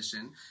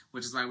transition,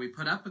 which is why we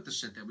put up with the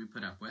shit that we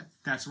put up with.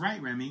 That's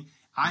right, Remy.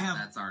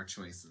 That's our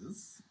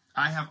choices.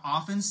 I have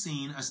often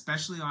seen,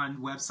 especially on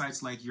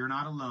websites like You're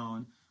Not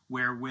Alone,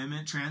 where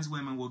trans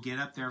women will get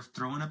up there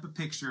throwing up a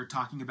picture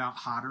talking about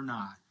hot or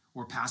not,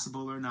 or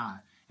passable or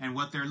not. And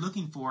what they're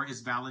looking for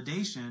is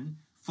validation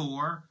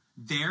for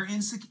their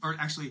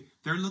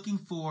they're looking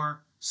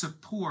for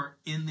support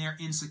in their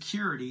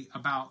insecurity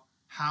about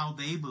how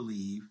they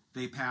believe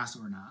they pass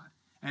or not,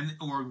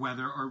 or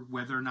whether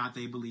or not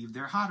they believe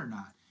they're hot or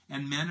not.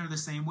 And men are the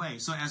same way.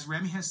 So as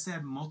Remy has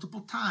said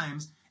multiple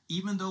times,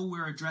 even though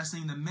we're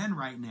addressing the men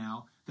right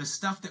now, the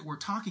stuff that we're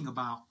talking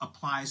about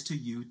applies to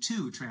you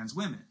too, trans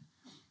women.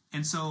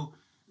 And so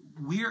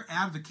we're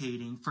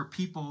advocating for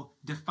people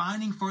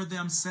defining for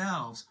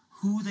themselves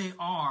who they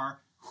are,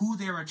 who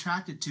they're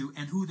attracted to,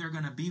 and who they're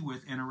going to be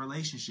with in a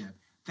relationship.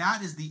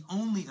 That is the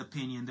only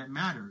opinion that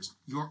matters.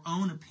 Your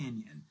own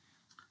opinion.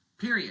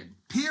 Period.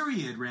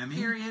 Period, Remy.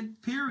 Period.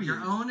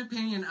 Your own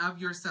opinion of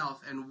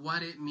yourself and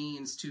what it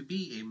means to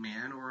be a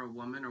man or a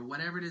woman or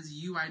whatever it is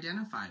you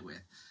identify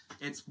with.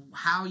 It's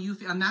how you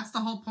feel. And that's the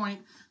whole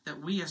point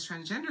that we as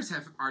transgenders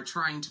are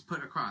trying to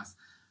put across.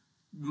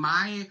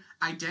 My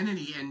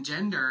identity and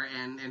gender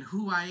and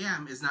who I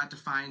am is not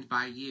defined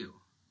by you.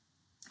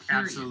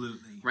 Period.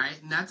 Absolutely.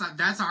 Right? And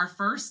that's our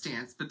first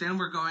stance, but then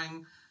we're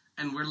going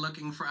and we're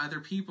looking for other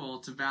people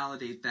to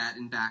validate that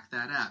and back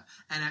that up.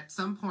 And at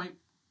some point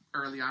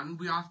early on,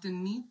 we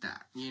often need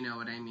that. You know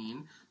what I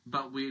mean?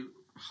 But we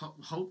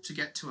hope to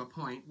get to a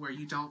point where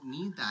you don't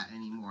need that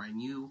anymore and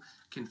you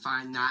can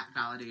find that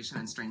validation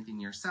and strength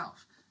in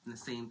yourself. And the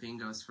same thing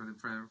goes for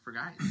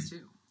guys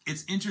too.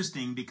 It's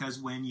interesting because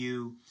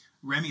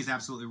Remy is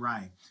absolutely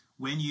right.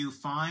 When you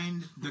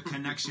find the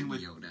connection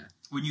with Yoda.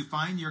 When you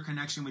find your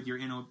connection with your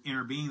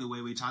inner being, the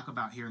way we talk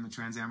about here in the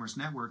Transamorous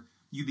Network,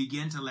 you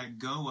begin to let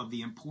go of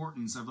the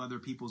importance of other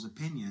people's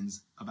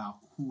opinions about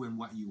who and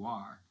what you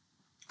are.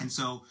 And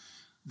so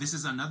this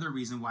is another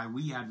reason why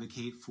we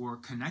advocate for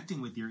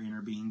connecting with your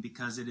inner being,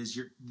 because it is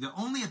the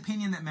only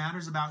opinion that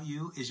matters about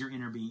you is your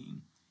inner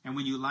being. And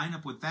when you line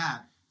up with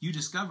that, you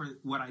discover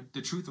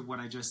the truth of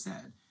what I just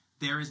said.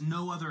 There is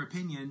no other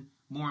opinion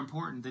more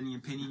important than the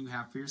opinion you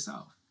have for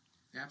yourself.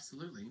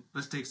 Absolutely.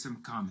 Let's take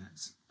some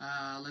comments.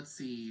 Let's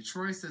see.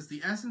 Troy says,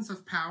 the essence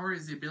of power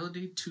is the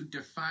ability to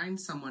define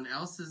someone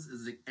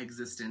else's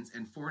existence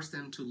and force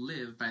them to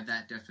live by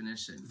that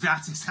definition.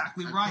 That's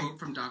exactly right. Quote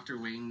from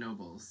Dr. Wayne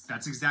Nobles.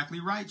 That's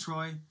exactly right,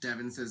 Troy.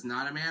 Devin says,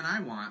 not a man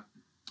I want.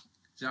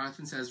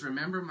 Jonathan says,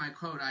 remember my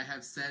quote I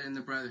have said in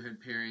the Brotherhood,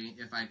 Perry.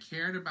 If I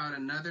cared about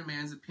another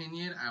man's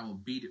opinion, I will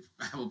beat it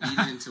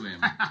into him.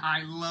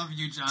 I love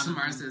you, Jonathan.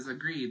 Tamar says,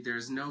 agreed.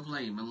 There's no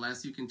blame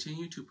unless you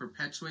continue to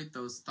perpetuate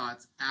those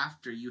thoughts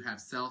after you have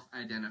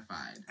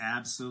self-identified.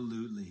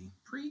 Absolutely.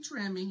 Preach,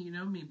 Remy. You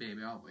know me,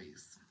 baby,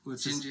 always.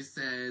 Gingy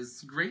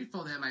says,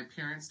 grateful that my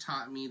parents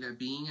taught me that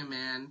being a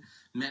man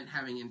meant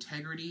having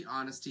integrity,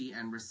 honesty,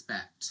 and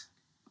respect.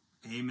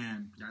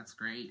 Amen. That's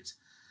great.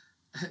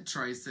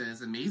 Troy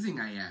says, amazing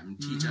I am.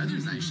 Teach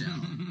others I shall.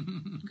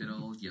 Good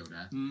old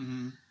Yoda.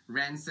 Mm-hmm.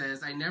 Ren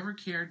says, I never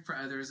cared for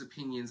others'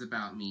 opinions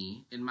about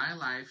me. In my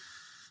life,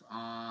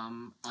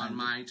 on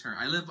my terms.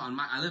 I live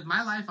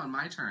my life on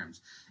my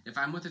terms. If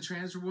I'm with a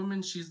trans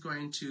woman, she's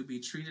going to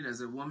be treated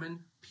as a woman,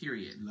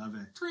 period. Love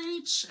it.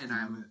 Preach. And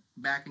I'm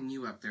backing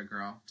you up there,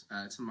 girl,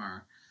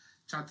 Tamar.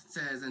 Jonathan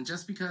says, and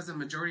just because the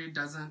majority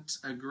doesn't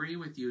agree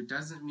with you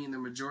doesn't mean the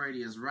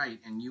majority is right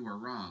and you are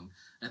wrong.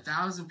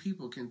 1,000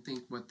 people can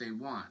think what they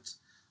want.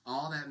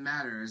 All that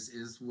matters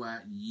is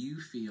what you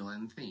feel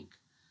and think.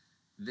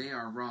 They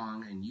are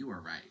wrong and you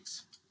are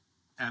right.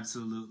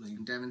 Absolutely.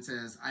 And Devin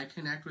says, I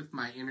connect with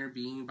my inner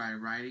being by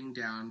writing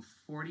down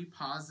 40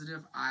 positive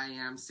I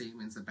am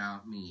statements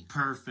about me.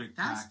 Perfect.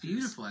 That's practice.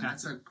 Beautiful. And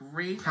that's a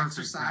great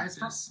exercise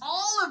practice. For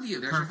all of you.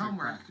 There's perfect your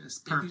homework.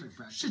 Perfect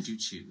practice. Should you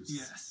choose.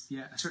 Yes.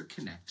 To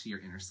connect to your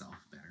inner self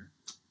better.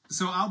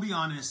 So I'll be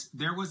honest,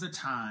 there was a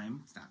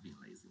time. Stop being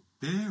lazy.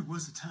 There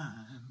was a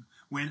time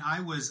when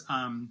I was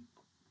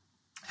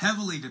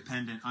heavily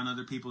dependent on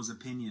other people's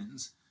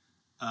opinions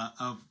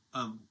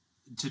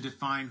to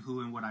define who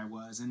and what I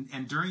was.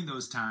 And during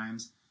those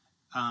times,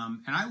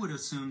 and I would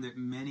assume that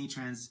many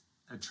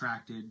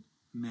trans-attracted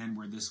men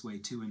were this way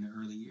too in the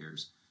early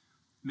years.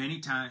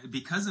 Many times,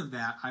 because of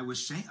that, I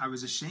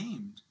was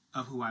ashamed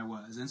of who I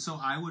was. And so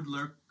I would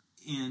lurk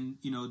in,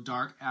 not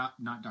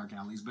dark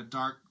alleys, but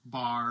dark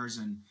bars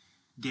and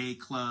gay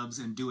clubs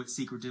and do it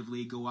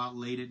secretively, go out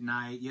late at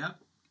night.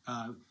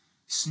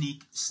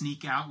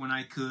 Sneak out when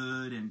I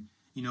could. And,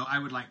 I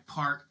would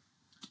park.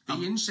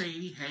 Being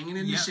shady, hanging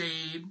in the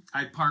shade.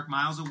 I'd park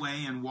miles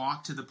away and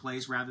walk to the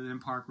place rather than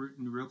park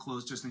real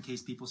close just in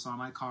case people saw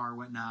my car or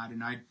whatnot.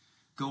 And I'd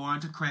go on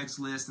to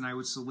Craigslist and I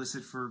would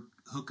solicit for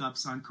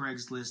hookups on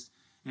Craigslist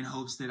in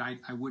hopes that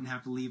I wouldn't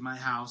have to leave my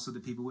house so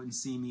that people wouldn't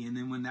see me. And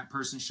then when that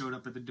person showed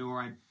up at the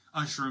door, I'd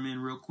usher them in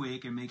real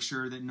quick and make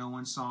sure that no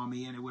one saw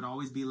me. And it would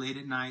always be late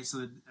at night so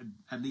that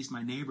at least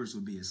my neighbors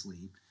would be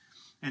asleep.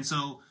 And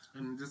so...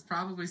 And this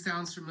probably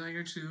sounds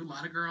familiar to a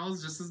lot of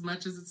girls just as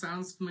much as it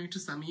sounds familiar to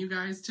some of you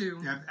guys,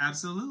 too. Yeah,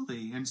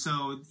 absolutely. And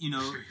so, Sure,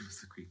 he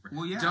was a creeper.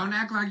 Well, yeah. Don't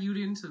act like you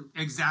didn't, too.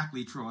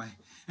 Exactly, Troy.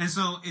 And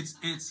so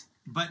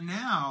but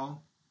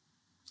now,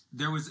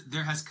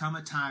 there has come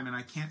a time, and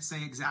I can't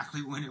say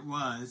exactly when it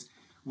was,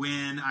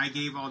 when I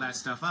gave all that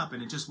stuff up,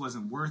 and it just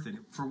wasn't worth it.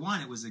 For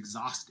one, it was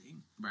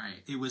exhausting.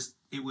 Right. It was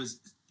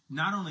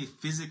not only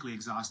physically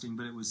exhausting,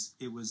 but it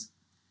was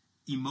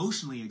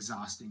emotionally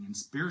exhausting and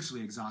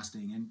spiritually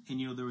exhausting.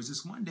 And there was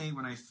this one day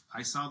when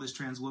I saw this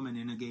trans woman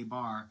in a gay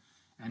bar,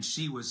 and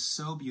she was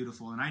so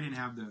beautiful, and I didn't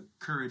have the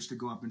courage to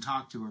go up and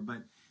talk to her, but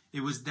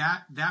it was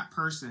that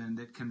person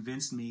that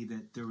convinced me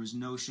that there was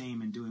no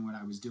shame in doing what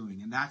I was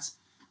doing. And that's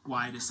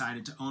why I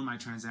decided to own my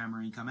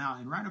Transamorous and come out.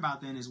 And right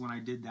about then is when I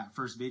did that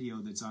first video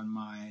that's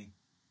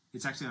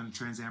it's actually on the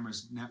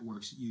Transamorous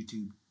Network's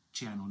YouTube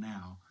channel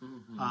now.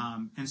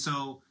 Mm-hmm. And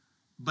so,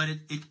 but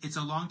it's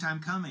a long time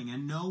coming,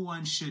 and no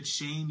one should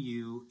shame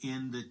you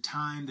in the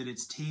time that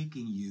it's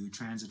taking you,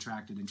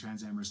 trans-attracted and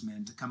transamorous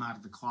men, to come out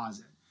of the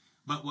closet.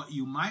 But what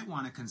you might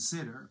want to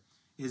consider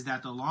is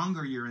that the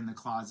longer you're in the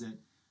closet,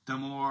 the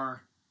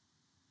more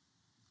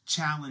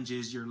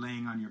challenges you're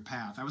laying on your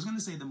path. I was going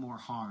to say the more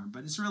harm,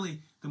 but it's really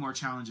the more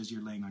challenges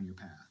you're laying on your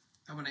path.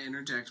 I want to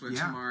interject with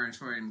Tamar and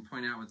Troy and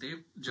point out what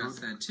they've just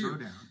said, too.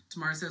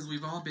 Tamar says,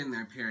 we've all been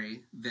there,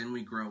 Perry. Then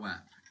we grow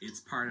up. It's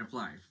part of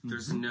life. Mm-hmm.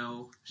 There's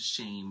no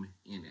shame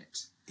in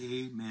it.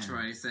 Amen.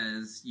 Troy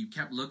says, you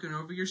kept looking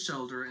over your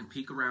shoulder and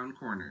peek around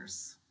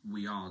corners.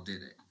 We all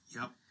did it.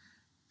 Yep.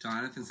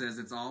 Jonathan says,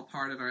 it's all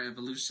part of our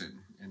evolution.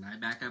 And I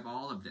back up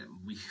all of them.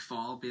 We've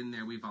all been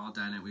there. We've all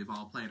done it. We've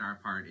all played our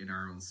part in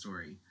our own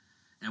story.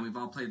 And we've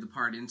all played the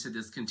part into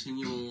this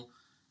continual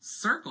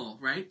circle,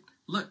 right?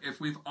 Look, if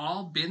we've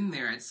all been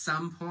there at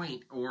some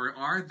point or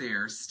are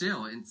there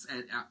still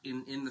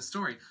in the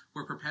story,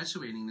 we're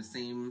perpetuating the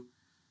same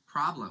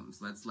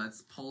problems.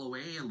 Let's pull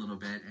away a little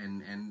bit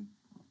and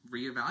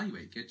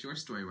reevaluate. Get your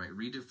story right.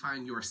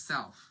 Redefine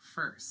yourself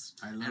first.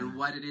 And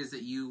what it is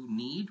that you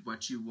need,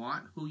 what you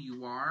want, who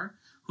you are,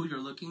 who you're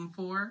looking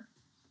for.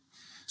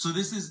 So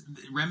this is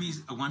Remy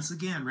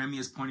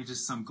is pointing to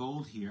some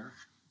gold here.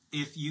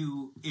 If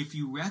you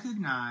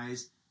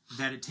recognize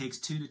that it takes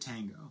two to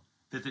tango,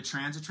 that the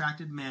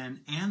trans-attracted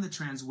men and the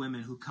trans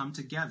women who come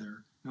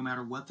together, no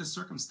matter what the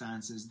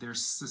circumstances, their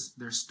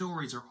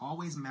stories are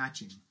always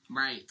matching.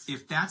 Right.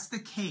 If that's the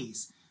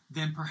case,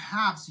 then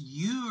perhaps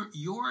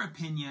your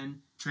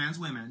opinion, trans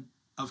women,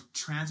 of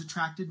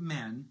trans-attracted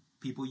men,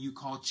 people you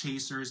call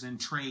chasers and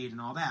trade and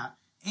all that,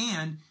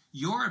 and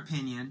your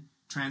opinion,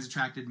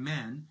 trans-attracted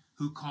men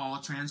who call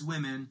trans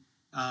women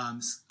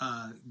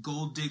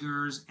gold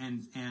diggers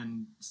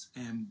and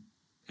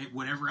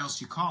whatever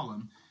else you call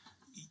them,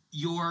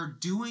 you're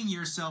doing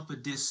yourself a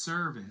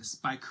disservice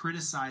by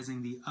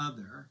criticizing the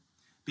other,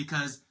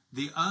 because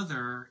the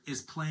other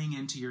is playing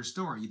into your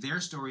story. Their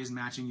story is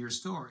matching your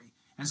story.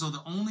 And so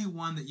the only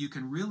one that you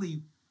can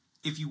really,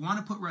 if you want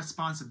to put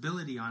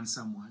responsibility on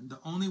someone, the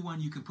only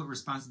one you can put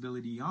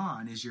responsibility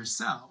on is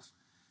yourself,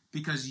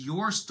 because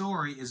your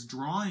story is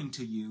drawing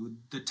to you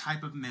the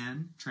type of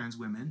men, trans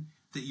women,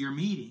 that you're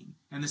meeting.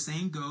 And the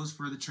same goes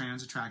for the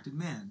trans-attracted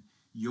men.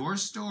 Your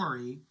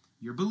story,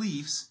 your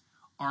beliefs,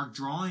 are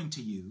drawing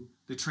to you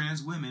the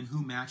trans women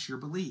who match your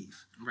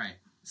belief. Right.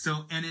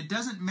 So, and it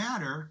doesn't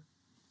matter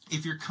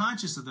if you're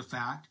conscious of the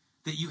fact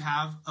that you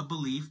have a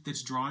belief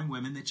that's drawing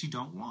women that you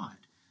don't want.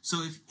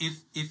 So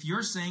if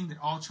you're saying that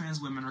all trans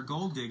women are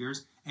gold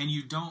diggers, and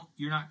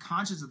you're not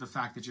conscious of the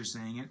fact that you're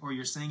saying it, or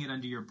you're saying it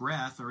under your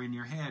breath or in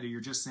your head, or you're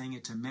just saying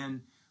it to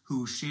men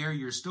who share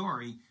your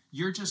story,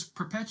 you're just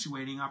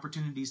perpetuating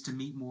opportunities to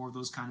meet more of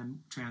those kind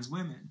of trans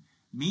women.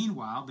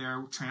 Meanwhile, there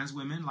are trans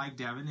women like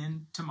Devin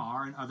and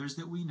Tamar and others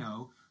that we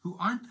know who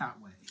aren't that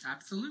way.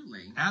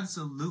 Absolutely.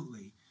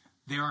 Absolutely.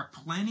 There are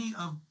plenty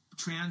of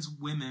trans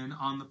women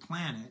on the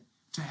planet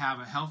to have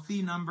a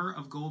healthy number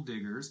of gold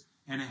diggers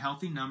and a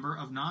healthy number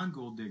of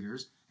non-gold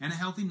diggers and a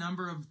healthy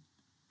number of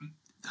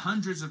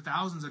hundreds of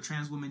thousands of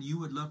trans women you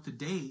would love to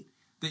date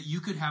that you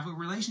could have a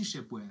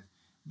relationship with.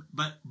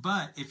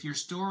 But if your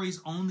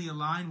stories only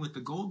align with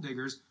the gold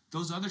diggers,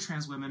 those other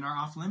trans women are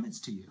off limits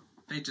to you.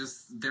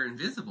 They're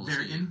invisible to you.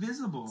 They're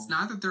invisible. It's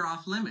not that they're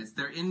off limits.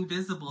 They're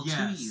invisible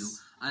to you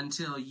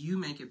until you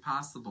make it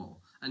possible.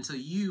 Until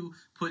you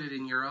put it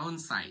in your own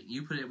sight.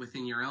 You put it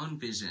within your own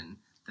vision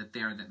that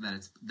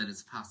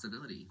it's a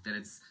possibility. That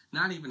it's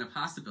not even a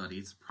possibility,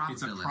 it's a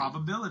probability. It's a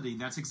probability.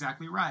 That's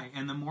exactly right.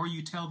 And the more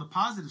you tell the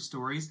positive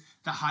stories,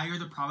 the higher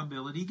the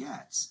probability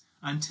gets.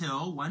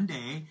 Until one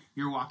day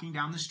you're walking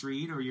down the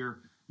street, or you're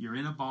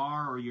in a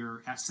bar, or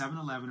you're at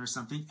 7-Eleven or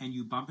something, and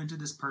you bump into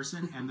this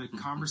person, and the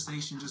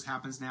conversation just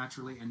happens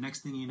naturally, and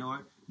next thing you know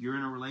it, you're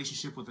in a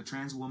relationship with a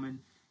trans woman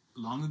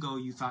long ago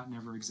you thought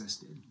never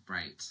existed.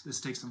 Right. Let's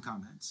take some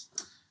comments.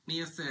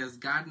 Nia says,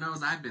 God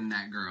knows I've been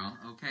that girl.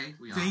 Okay?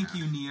 We all Thank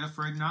you, Nia,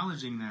 for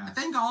acknowledging that. I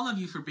thank all of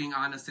you for being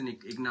honest and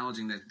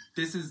acknowledging that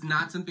this is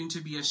not something to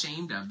be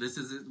ashamed of.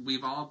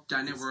 We've all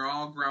done it. We're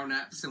all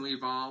grown-ups, and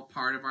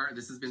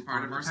this has been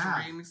part of our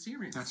story and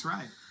experience. That's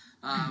right.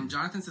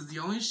 Jonathan says, the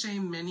only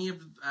shame many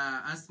of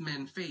us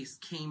men face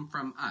came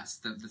from us,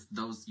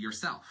 those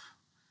yourself.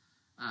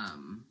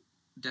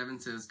 Devin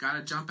says,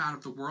 gotta jump out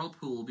of the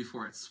whirlpool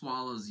before it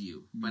swallows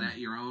you, but at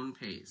your own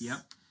pace. Yep.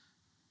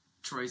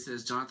 Troy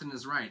says, Jonathan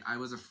is right. I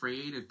was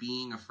afraid of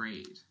being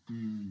afraid.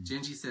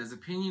 Gingy says,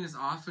 opinion is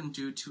often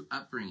due to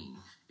upbringing.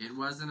 It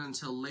wasn't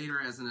until later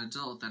as an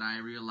adult that I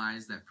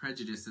realized that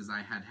prejudices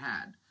I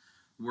had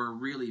were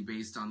really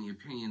based on the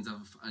opinions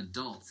of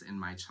adults in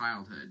my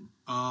childhood.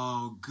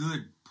 Oh,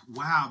 good.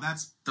 Wow,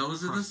 those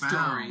profound. Are the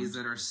stories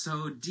that are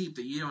so deep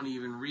that you don't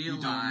even realize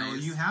you don't know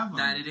you have them.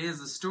 That it is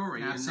a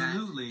story.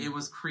 Absolutely. And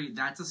that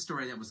that's a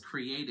story that was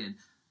created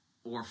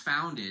or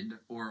founded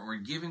or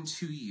given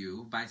to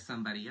you by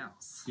somebody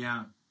else.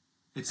 Yeah.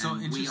 It's so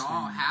interesting. We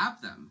all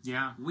have them.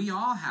 Yeah. We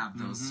all have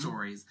those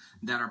stories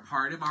that are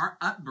part of our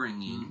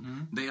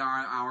upbringing. They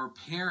are our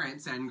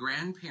parents and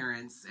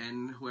grandparents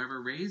and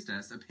whoever raised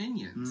us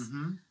opinions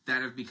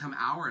that have become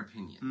our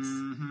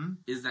opinions.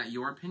 Is that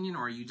your opinion,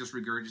 or are you just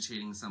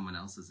regurgitating someone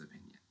else's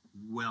opinion?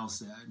 Well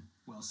said.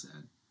 Well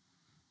said.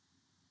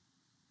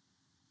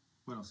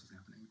 What else is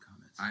happening in the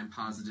comments? I'm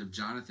positive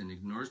Jonathan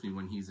ignores me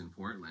when he's in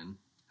Portland.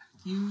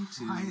 You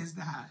too. Why is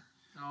that?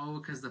 Oh,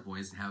 because the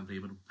boys haven't been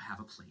able to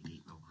have a play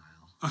date in a while.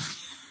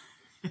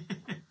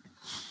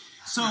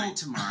 So right,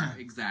 tomorrow,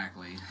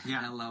 exactly.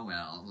 Yeah.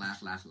 LOL.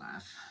 Laugh, laugh,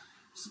 laugh.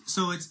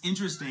 So it's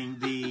interesting.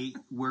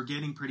 We're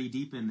getting pretty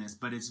deep in this,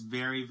 but it's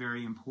very,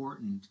 very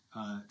important,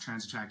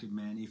 trans-attracted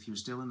men, if you're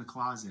still in the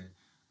closet,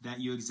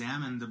 that you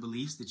examine the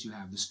beliefs that you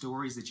have, the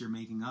stories that you're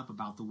making up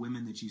about the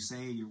women that you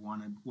say you're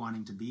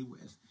wanting to be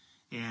with,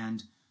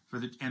 and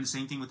the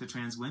same thing with the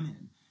trans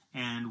women.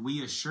 And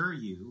we assure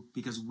you,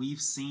 because we've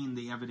seen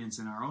the evidence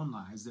in our own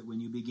lives, that when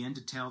you begin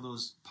to tell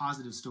those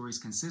positive stories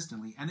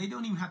consistently, and they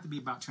don't even have to be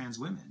about trans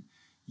women,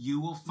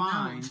 you will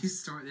find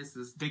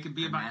they could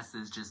be about. Mess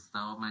is just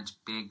so much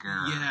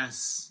bigger.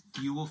 Yes,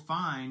 you will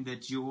find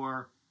that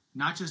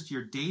not just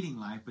your dating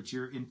life, but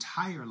your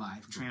entire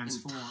life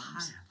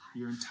transforms.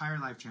 Your entire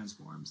life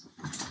transforms,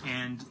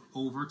 and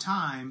over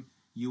time,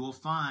 you will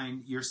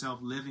find yourself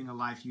living a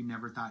life you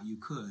never thought you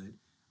could.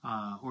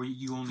 Or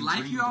you only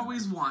life you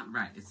always want,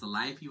 right? It's the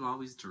life you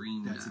always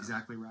dreamed of. That's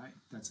exactly right.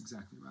 That's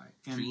exactly right.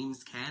 And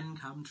dreams can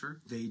come true.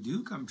 They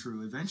do come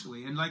true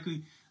eventually, and like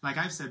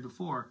I've said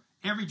before,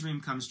 every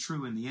dream comes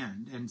true in the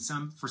end. And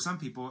for some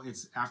people,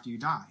 it's after you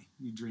die,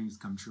 your dreams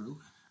come true,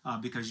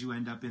 because you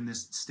end up in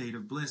this state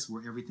of bliss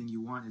where everything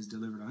you want is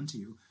delivered unto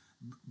you.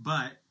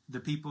 But the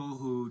people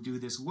who do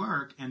this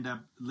work end up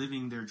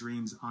living their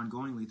dreams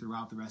ongoingly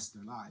throughout the rest of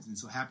their lives. And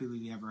so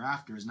happily ever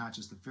after is not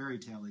just a fairy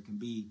tale. It can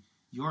be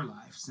your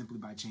life simply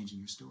by changing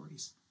your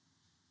stories.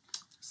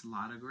 There's a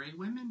lot of great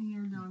women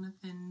here,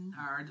 Jonathan,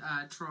 or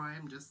Troy,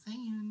 I'm just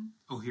saying.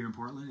 Oh, here in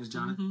Portland? Is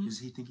Jonathan, is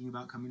he thinking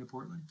about coming to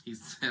Portland? He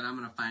said, I'm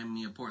going to find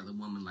me a Portland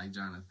woman like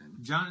Jonathan.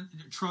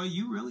 Troy,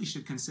 you really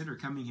should consider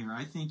coming here.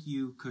 I think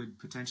you could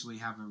potentially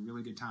have a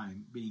really good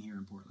time being here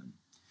in Portland.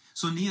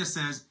 So Nia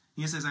says,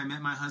 I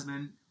met my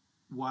husband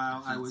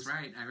while I was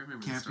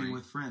camping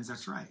with friends.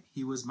 That's right.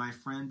 He was my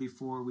friend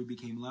before we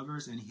became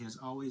lovers, and he has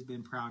always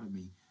been proud of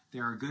me.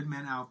 There are good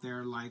men out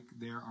there like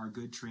there are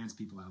good trans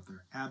people out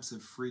there.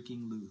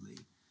 Abso-freaking-lutely.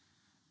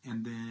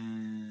 And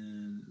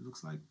then it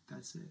looks like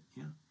that's it.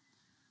 Yeah.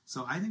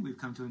 So I think we've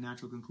come to a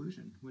natural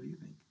conclusion. What do you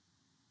think?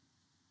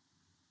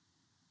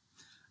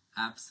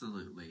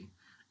 Absolutely.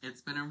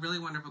 It's been a really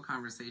wonderful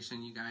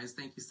conversation, you guys.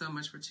 Thank you so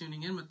much for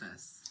tuning in with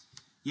us.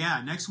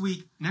 Yeah, next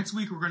week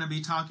we're going to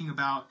be talking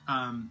about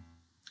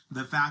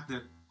the fact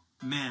that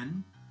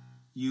men,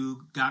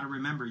 you got to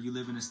remember you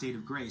live in a state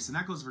of grace, and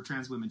that goes for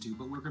trans women too.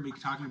 But we're going to be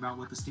talking about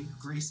what the state of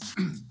grace,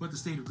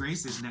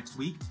 is next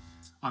week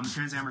on the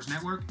Trans Amherst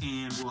Network,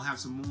 and we'll have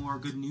some more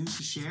good news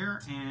to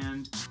share,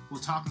 and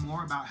we'll talk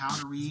more about how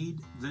to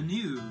read the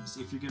news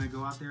if you're going to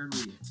go out there and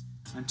read it.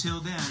 Until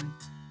then,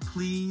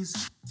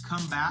 please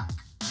come back.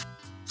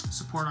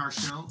 Support our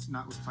show,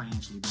 not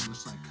financially, but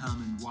just like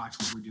come and watch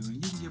what we're doing.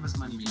 You can give us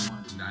money if you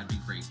want to. That'd be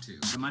great too.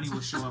 The money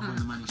will show up when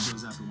the money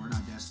shows up, and we're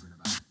not desperate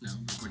about it. No,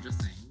 we're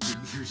just saying.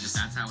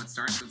 That's how it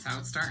starts. That's how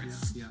it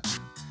starts. Yeah.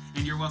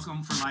 And you're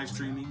welcome for live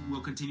streaming.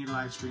 We'll continue to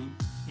live stream.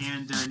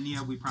 And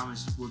Nia, we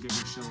promise we'll get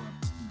your show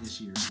up this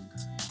year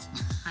sometime.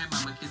 Hi,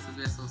 Mama. Kisses,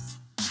 besos.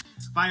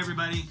 Bye,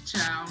 everybody.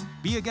 Ciao.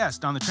 Be a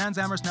guest on the Trans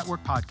Amherst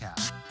Network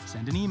podcast.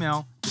 Send an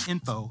email to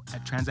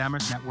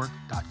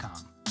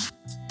info@transamherstnetwork.com.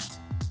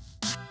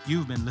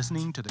 You've been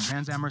listening to the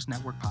Trans Amherst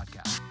Network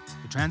podcast.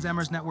 The Trans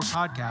Amherst Network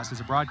podcast is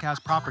a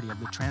broadcast property of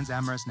the Trans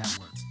Amherst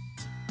Network.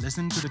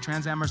 Listen to the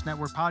Trans Amherst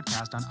Network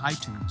podcast on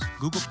iTunes,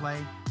 Google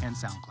Play, and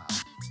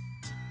SoundCloud.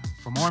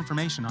 For more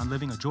information on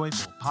living a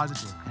joyful,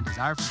 positive, and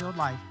desire-fulfilled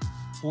life,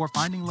 or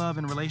finding love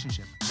in a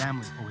relationship,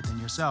 family, or within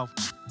yourself,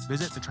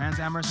 visit the Trans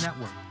Amherst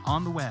Network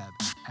on the web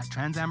at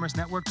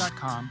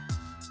transamherstnetwork.com,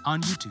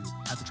 on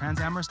YouTube at the Trans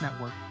Amherst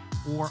Network,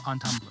 or on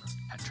Tumblr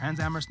at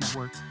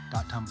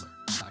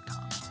transamherstnetwork.tumblr.com.